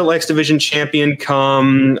that and is still X Division champion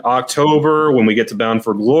come October when we get to Bound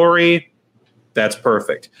for Glory, that's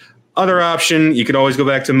perfect. Other option, you could always go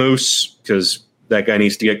back to Moose because that guy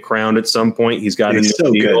needs to get crowned at some point. He's got a new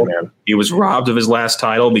deal. Good, man. He was robbed of his last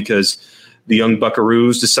title because the Young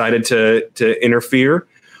Buckaroos decided to interfere.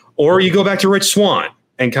 Or you go back to Rich Swann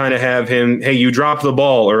and kind of have him, hey, you dropped the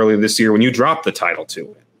ball earlier this year when you dropped the title to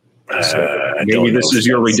him. So maybe this is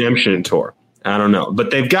your redemption tour. I don't know.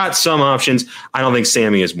 But they've got some options. I don't think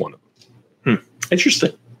Sammy is one of them.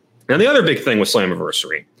 Interesting. Now, the other big thing with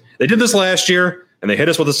Slammiversary, they did this last year, and they hit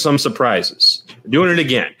us with some surprises. They're doing it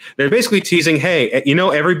again. They're basically teasing, hey,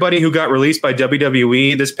 everybody who got released by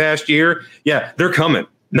WWE this past year, yeah, they're coming.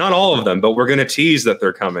 Not all of them, but we're going to tease that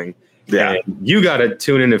they're coming. Yeah, and you got to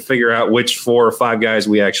tune in and figure out which 4 or 5 guys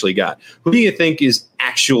we actually got. Who do you think is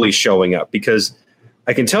actually showing up? Because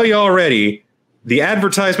I can tell you already, the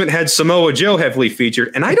advertisement had Samoa Joe heavily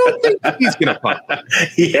featured, and I don't think he's going to pop.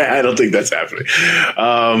 Yeah, I don't think that's happening.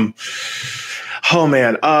 Oh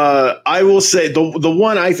man, I will say the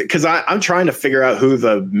one because I'm trying to figure out who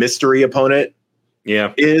the mystery opponent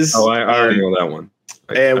is. Oh, I already know that one.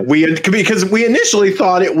 Because we initially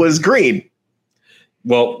thought it was Green.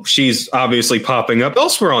 Well, she's obviously popping up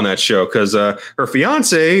elsewhere on that show because her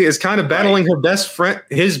fiance is kind of battling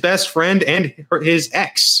his best friend, and his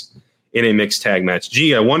ex in a mixed tag match.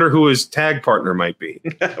 Gee, I wonder who his tag partner might be.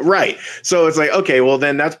 Right. So it's like, okay, well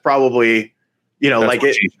then that's probably, that's like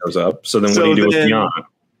it she shows up. So then what do you do with Beyond?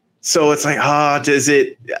 So it's like, does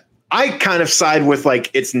it? I kind of side with like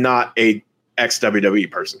it's not a ex WWE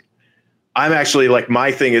person. I'm actually like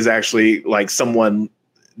my thing is actually like someone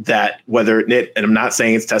that and I'm not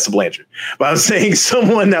saying it's Tessa Blanchard, but I'm saying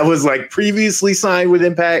someone that was like previously signed with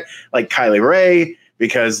Impact, like Kylie Ray,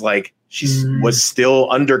 because like she was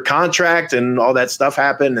still under contract and all that stuff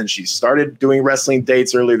happened, and she started doing wrestling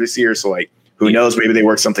dates earlier this year. So like, who knows? Maybe they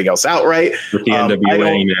worked something else out, right? With the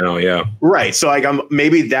NWA now, yeah, right. So like,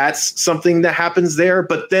 maybe that's something that happens there.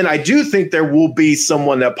 But then I do think there will be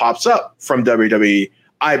someone that pops up from WWE.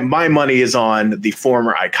 My money is on the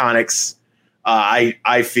former Iconics.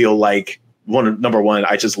 I feel like number one,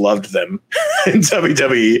 I just loved them in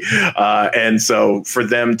WWE. And so for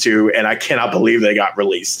them and I cannot believe they got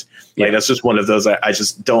released. Like, that's just one of those, I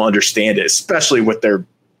just don't understand it, especially with their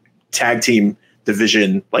tag team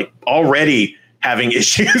division, like already having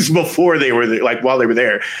issues before they were there, like while they were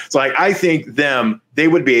there. So like, I think they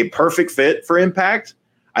would be a perfect fit for Impact.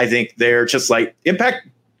 I think they're just like Impact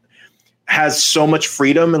has so much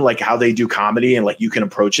freedom in like how they do comedy, and like you can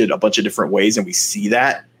approach it a bunch of different ways, and we see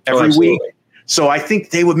that every week. So I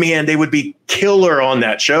think they would be killer on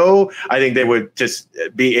that show. I think they would just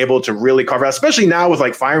be able to really carve out, especially now with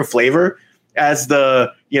like Fire and Flavor as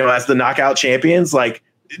the knockout champions. Like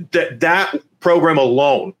that program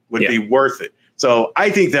alone would be worth it. So I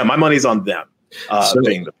think my money's on them.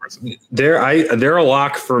 being the person. They're a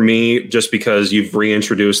lock for me just because you've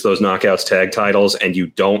reintroduced those Knockouts tag titles and you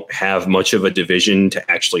don't have much of a division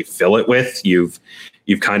to actually fill it with. You've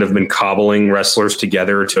kind of been cobbling wrestlers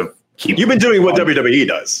together to keep. You've been doing what WWE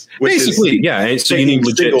does, basically, yeah. And so you need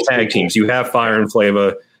legit tag teams. You have Fire and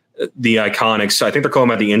Flava, the Iconics. I think they're calling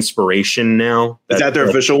about the Inspiration now. Is that their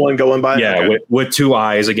official one going by? Yeah, okay. with 2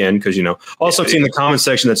 eyes again, because Also, I've seen the comment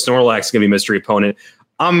section that Snorlax is going to be a mystery opponent.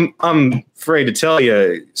 I'm afraid to tell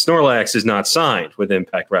you, Snorlax is not signed with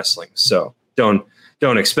Impact Wrestling, so don't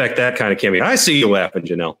expect that kind of cameo. I see you laughing,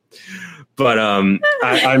 Janelle, but I'm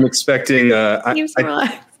expecting. I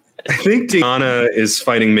think Deanna is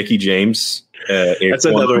fighting Mickie James. That's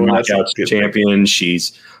another one. Knockouts champion.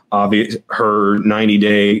 She's obvious. Her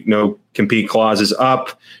 90-day no compete clause is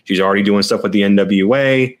up. She's already doing stuff with the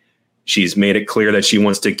NWA. She's made it clear that she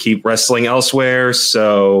wants to keep wrestling elsewhere.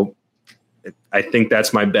 So I think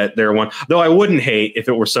that's my bet there. One, though, I wouldn't hate if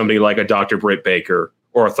it were somebody like a Dr. Britt Baker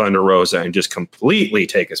or a Thunder Rosa and just completely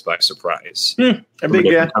take us by surprise. Be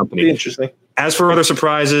interesting. As for other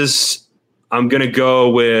surprises, I'm going to go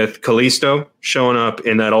with Kalisto showing up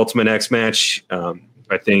in that Ultimate X match.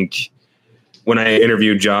 I think when I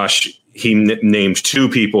interviewed Josh, he named 2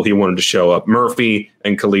 people he wanted to show up, Murphy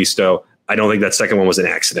and Kalisto. I don't think that second one was an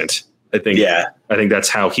accident. I think that's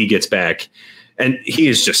how he gets back. And he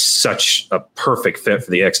is just such a perfect fit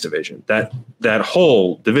for the X division. That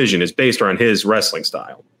whole division is based around his wrestling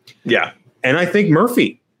style. Yeah. And I think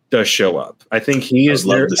Murphy does show up. I think he is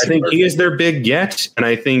their big get, and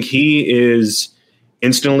I think he is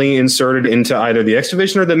instantly inserted into either the X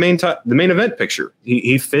division or the main event picture.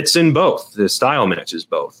 He fits in both. The style matches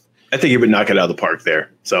both. I think he would knock it out of the park there.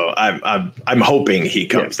 So I'm hoping he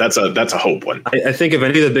comes. Yeah. That's a hope one. I think if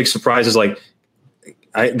any of the big surprises, I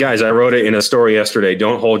wrote it in a story yesterday.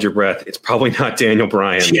 Don't hold your breath. It's probably not Daniel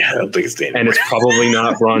Bryan. Yeah, I don't think it's Daniel. And it's probably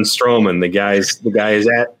not Braun Strowman.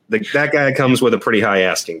 That guy comes with a pretty high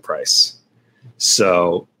asking price.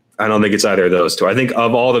 So I don't think it's either of those 2. I think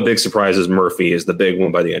of all the big surprises, Murphy is the big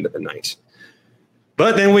one by the end of the night.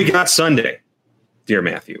 But then we got Sunday, dear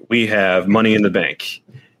Matthew. We have Money in the Bank.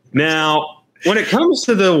 Now, when it comes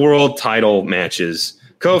to the world title matches,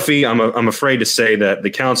 Kofi, I'm afraid to say that the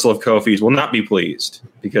Council of Kofis will not be pleased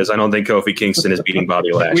because I don't think Kofi Kingston is beating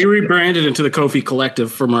Bobby Lashley. We rebranded into the Kofi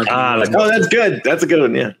Collective for marketing. That's good. That's a good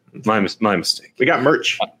one. Yeah, my mistake. We got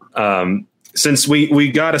merch. Since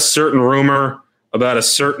we got a certain rumor about a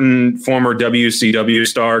certain former WCW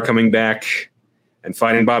star coming back and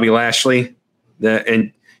fighting Bobby Lashley,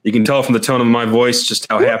 and you can tell from the tone of my voice just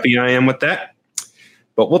how happy I am with that.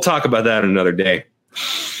 But we'll talk about that another day.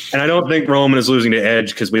 And I don't think Roman is losing to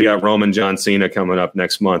Edge because we got Roman John Cena coming up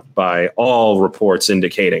next month by all reports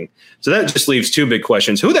indicating. So that just leaves 2 big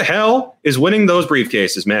questions. Who the hell is winning those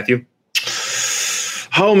briefcases, Matthew?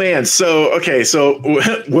 Oh, man. So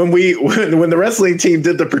when the wrestling team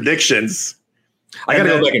did the predictions. I got to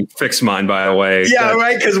go back and fix mine, by the way. Yeah,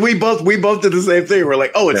 right. Because we both did the same thing. We're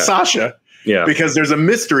like, oh, it's Sasha. Yeah. Because there's a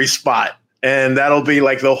mystery spot and that'll be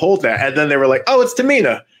like the whole thing. And then they were like, oh, it's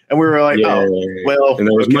Tamina. And we were like, well, and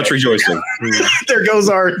there was much rejoicing. there goes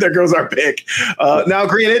our pick. Now,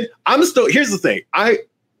 granted, here's the thing.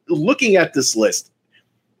 Looking at this list,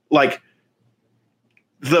 like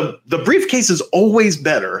the briefcase is always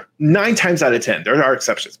better 9 times out of 10. There are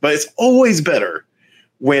exceptions, but it's always better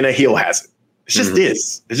when a heel has it. It just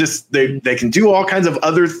is. It's just they can do all kinds of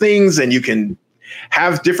other things, and you can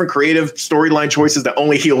have different creative storyline choices that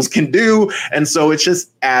only heels can do. And so it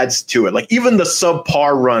just adds to it. Like even the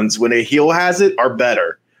subpar runs when a heel has it are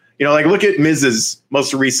better. Look at Miz's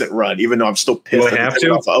most recent run, even though I'm still pissed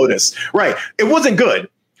off Otis. Right. It wasn't good,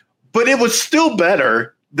 but it was still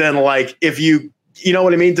better than if you know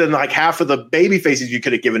what I mean? Than half of the baby faces you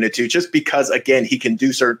could have given it to, just because, again, he can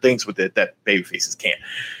do certain things with it that baby faces can't.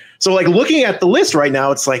 So looking at the list right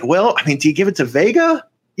now, it's well, I mean, do you give it to Vega?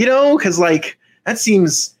 Because that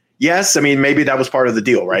seems, yes. I mean, maybe that was part of the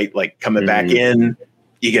deal, right? Coming back in,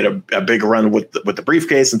 you get a big run with the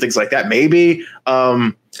briefcase and things like that. Maybe,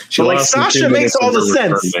 but Sasha makes all the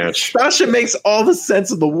sense. Sasha makes all the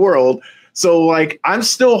sense of the world. So I'm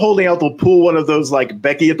still holding out to pull one of those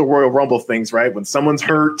Becky at the Royal Rumble things, right? When someone's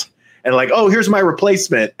hurt and oh, here's my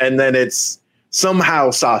replacement, and then it's somehow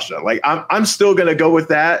Sasha. I'm still gonna go with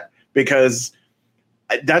that because.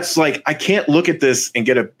 That's I can't look at this and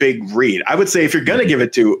get a big read. I would say if you're going to give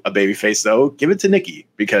it to a babyface, though, give it to Nikki,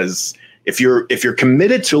 because if you're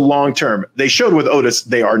committed to long term, they showed with Otis,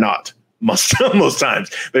 they are not most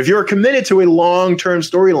times. But if you're committed to a long term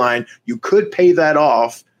storyline, you could pay that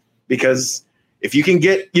off, because if you can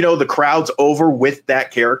get, the crowds over with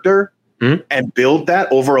that character, and build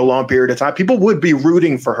that over a long period of time, people would be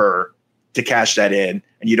rooting for her to cash that in,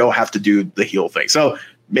 and you don't have to do the heel thing. So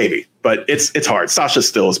maybe, but it's hard. Sasha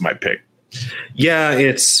still is my pick. Yeah,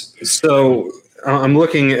 it's so I'm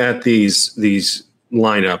looking at these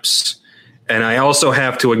lineups, and I also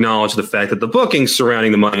have to acknowledge the fact that the booking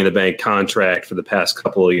surrounding the Money in the Bank contract for the past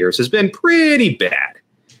couple of years has been pretty bad.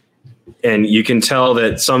 And you can tell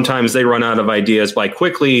that sometimes they run out of ideas by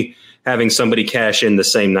quickly having somebody cash in the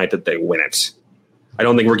same night that they win it. I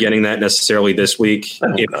don't think we're getting that necessarily this week.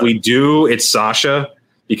 If we do, it's Sasha,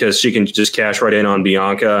 because she can just cash right in on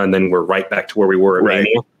Bianca, and then we're right back to where we were at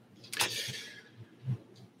Mania.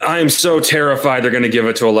 I am so terrified they're going to give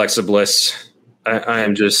it to Alexa Bliss. I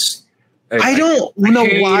am just... I don't know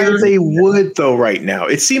why they would, though, right now.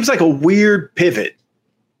 It seems like a weird pivot.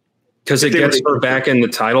 Because it gets her back in the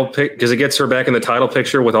title pick. Because it gets her back in the title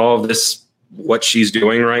picture with all of this, what she's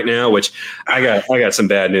doing right now. Which I got some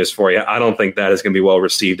bad news for you. I don't think that is going to be well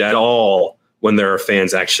received at all when there are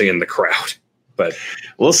fans actually in the crowd. But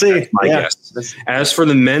we'll see. That's my guess. As for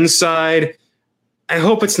the men's side, I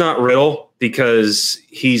hope it's not Riddle, because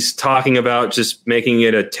he's talking about just making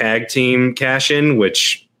it a tag team cash in,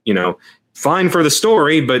 which, you know, fine for the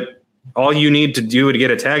story, but all you need to do to get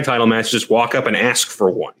a tag title match is just walk up and ask for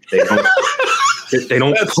one. They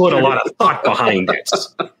don't put a lot of thought behind it.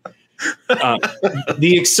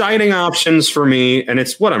 The exciting options for me, and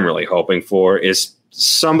it's what I'm really hoping for, is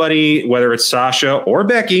somebody, whether it's Sasha or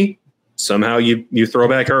Becky, somehow you throw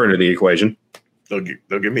back her into the equation.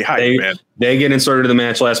 They'll give me hype, man. They get inserted to the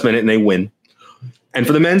match last minute and they win. And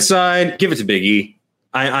for the men's side, give it to Big E.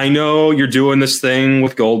 I know you're doing this thing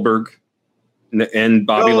with Goldberg and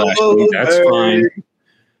Bobby Lashley. That's fine.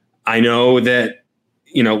 I know that,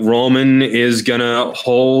 you know, Roman is going to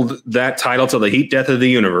hold that title till the heat death of the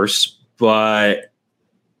universe, but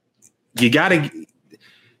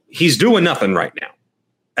he's doing nothing right now.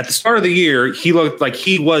 At the start of the year, he looked like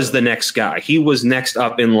he was the next guy. He was next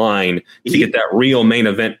up in line to get that real main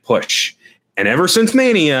event push. And ever since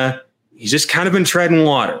Mania, he's just kind of been treading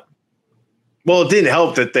water. Well, it didn't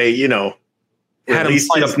help that they, you know, had him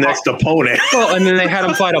fight his next opponent. Well, and then they had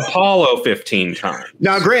him fight Apollo 15 times.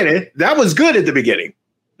 Now, granted, that was good at the beginning.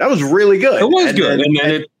 That was really good. It was good.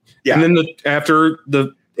 And then after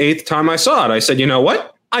the 8th time I saw it, I said, you know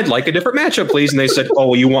what? I'd like a different matchup, please. And they said, oh,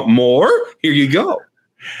 well, you want more? Here you go.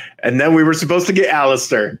 And then we were supposed to get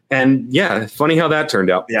Alistair. And yeah, funny how that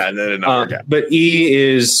turned out. Yeah, but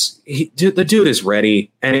the dude is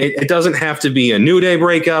ready. And it doesn't have to be a New Day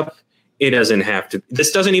breakup.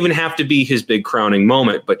 This doesn't even have to be his big crowning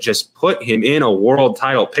moment, but just put him in a world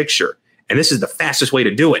title picture. And this is the fastest way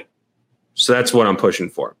to do it. So that's what I'm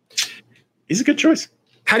pushing for. He's a good choice.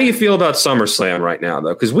 How do you feel about SummerSlam right now,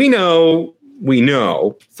 though? Because we know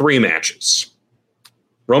 3 matches.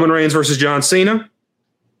 Roman Reigns versus John Cena.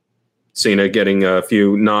 Cena getting a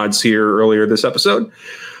few nods here earlier this episode.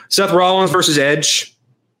 Seth Rollins versus Edge.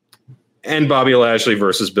 And Bobby Lashley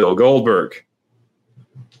versus Bill Goldberg.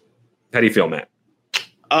 How do you feel, Matt?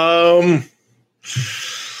 Because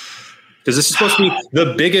this is supposed to be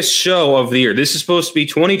the biggest show of the year. This is supposed to be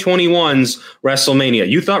 2021's WrestleMania.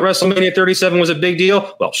 You thought WrestleMania 37 was a big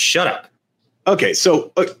deal? Well, shut up. Okay,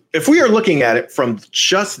 so if we are looking at it from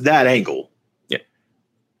just that angle, yeah,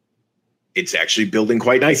 it's actually building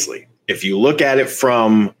quite nicely. If you look at it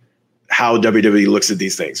from how WWE looks at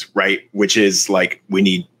these things, right, which is like we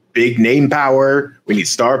need big name power, we need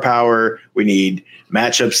star power, we need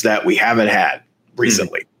matchups that we haven't had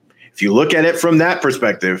recently. If you look at it from that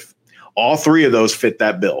perspective, all 3 of those fit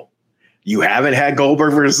that bill. You haven't had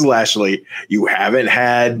Goldberg versus Lashley. You haven't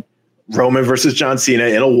had Roman versus John Cena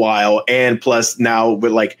in a while. And plus now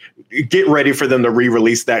with get ready for them to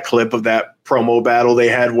re-release that clip of that promo battle they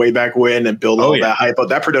had way back when and build all that hype up.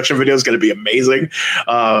 That production video is going to be amazing.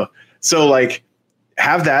 So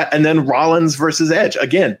have that. And then Rollins versus Edge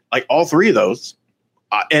again, all 3 of those.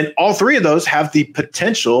 And all 3 of those have the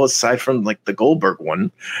potential, aside from the Goldberg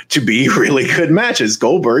one, to be really good matches.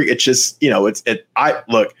 Goldberg, it's just,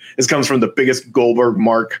 look, this comes from the biggest Goldberg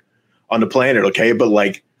mark on the planet. Okay.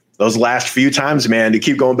 But those last few times, man, to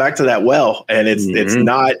keep going back to that well. And it's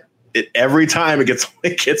not every time it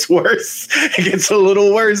gets worse. It gets a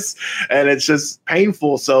little worse and it's just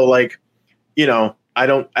painful. So I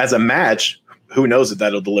don't, as a match, who knows if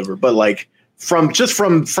that'll deliver, but from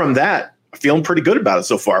that, feeling pretty good about it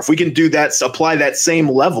so far. If we can do that, apply that same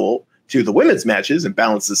level to the women's matches and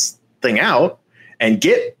balance this thing out and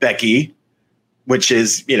get Becky, which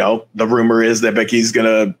is, the rumor is that Becky's going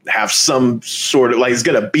to have some sort of is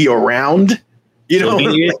going to be around, she'll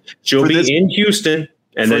be in Houston.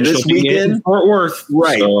 And then this weekend in Fort Worth.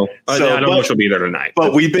 Right. So, I don't know if she'll be there tonight.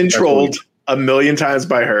 But we've been trolled a million times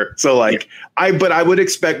by her. So like I would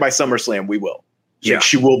expect by SummerSlam we will.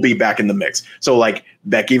 She will be back in the mix. So like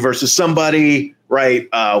Becky versus somebody, right?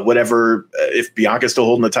 Whatever, if Bianca's still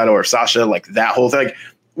holding the title or Sasha, like that whole thing.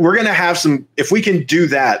 We're going to have some, if we can do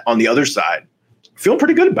that on the other side, feeling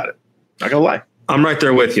pretty good about it. Not going to lie. I'm right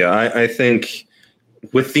there with you. I think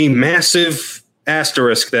with the massive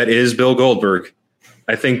asterisk that is Bill Goldberg,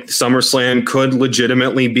 I think SummerSlam could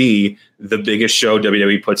legitimately be the biggest show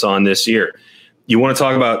WWE puts on this year. You want to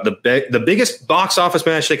talk about the biggest box office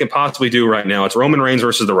match they can possibly do right now? It's Roman Reigns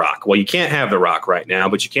versus The Rock. Well, you can't have The Rock right now,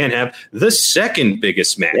 but you can have the second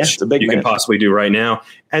biggest match can possibly do right now,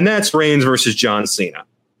 and that's Reigns versus John Cena.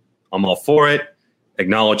 I'm all for it.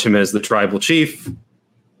 Acknowledge him as the tribal chief,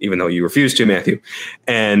 even though you refuse to, Matthew.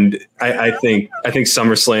 And I think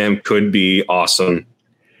SummerSlam could be awesome.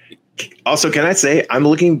 Also, can I say I'm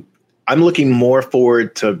looking more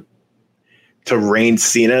forward to Reigns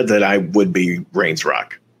Cena than I would be Reigns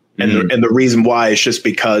Rock. And the reason why is just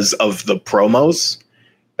because of the promos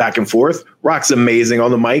back and forth. Rock's amazing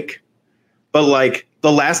on the mic. But like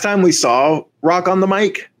the last time we saw Rock on the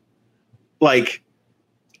mic, like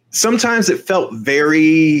sometimes it felt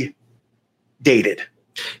very dated.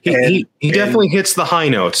 He definitely hits the high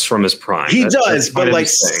notes from his prime. He does, but like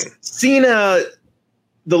Cena,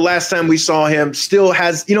 the last time we saw him still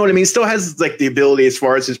has, you know what I mean? Still has like the ability as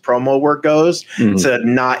far as his promo work goes to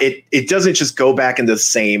not, it doesn't just go back into the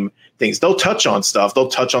same things. They'll touch on stuff. They'll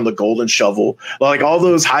touch on the golden shovel, like all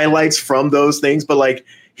those highlights from those things. But like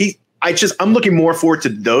I'm looking more forward to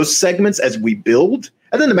those segments as we build.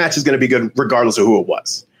 And then the match is going to be good regardless of who it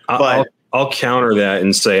was. But I'll counter that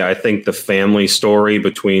and say, I think the family story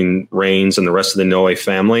between Reigns and the rest of the Noe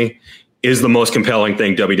family is the most compelling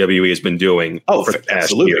thing WWE has been doing for the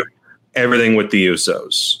past year. Everything with the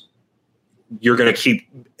Usos. You're going to keep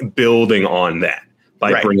building on that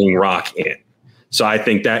by bringing Rock in. So I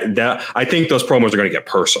think I think those promos are going to get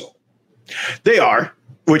personal. They are,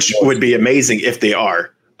 which would be amazing if they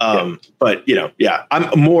are. But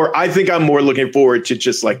I think I'm more looking forward to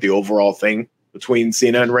just like the overall thing between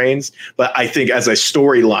Cena and Reigns. But I think as a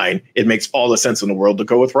storyline, it makes all the sense in the world to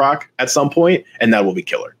go with Rock at some point, and that will be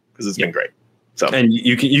killer because it's been great. So, and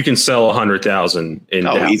you can sell 100,000 in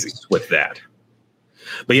Dallas with that.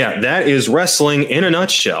 But yeah, that is wrestling in a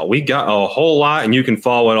nutshell. We got a whole lot, and you can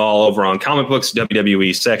follow it all over on Comic Books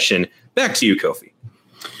WWE section. Back to you, Kofi.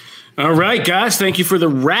 All right, guys. Thank you for the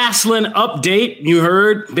wrestling update. You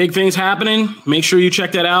heard big things happening. Make sure you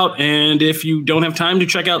check that out. And if you don't have time to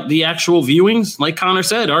check out the actual viewings, like Connor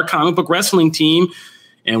said, our comic book wrestling team,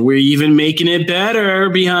 and we're even making it better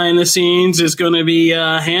behind the scenes, is going to be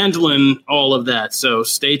handling all of that. So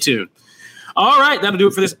stay tuned. All right, that'll do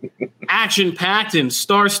it for this action-packed and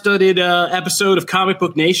star-studded episode of Comic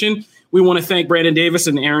Book Nation. We want to thank Brandon Davis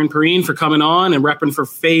and Aaron Perrine for coming on and repping for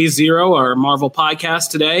Phase Zero, our Marvel podcast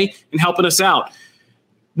today, and helping us out.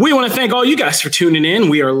 We want to thank all you guys for tuning in.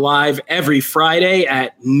 We are live every Friday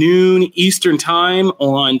at noon Eastern Time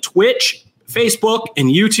on Twitch, Facebook, and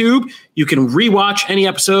YouTube. You can rewatch any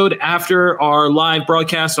episode after our live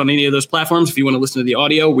broadcast on any of those platforms. If you want to listen to the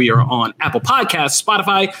audio, we are on Apple Podcasts,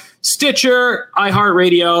 Spotify, Stitcher,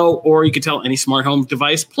 iHeartRadio, or you can tell any smart home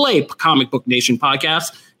device, play Comic Book Nation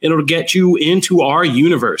podcast. It'll get you into our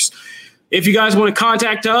universe. If you guys want to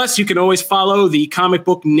contact us, you can always follow the Comic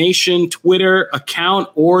Book Nation Twitter account,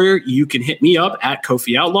 or you can hit me up at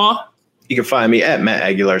Kofi Outlaw. You can find me at Matt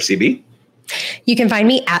Aguilar CB. You can find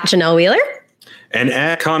me at Janelle Wheeler. And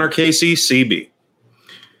at Connor Casey CB.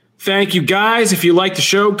 Thank you, guys. If you like the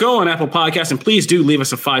show, go on Apple Podcasts and please do leave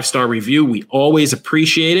us a 5-star review. We always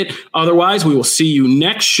appreciate it. Otherwise, we will see you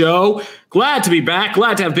next show. Glad to be back.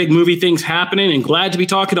 Glad to have big movie things happening, and glad to be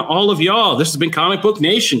talking to all of y'all. This has been Comic Book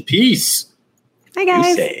Nation. Peace. Hi,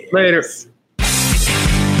 guys. Later.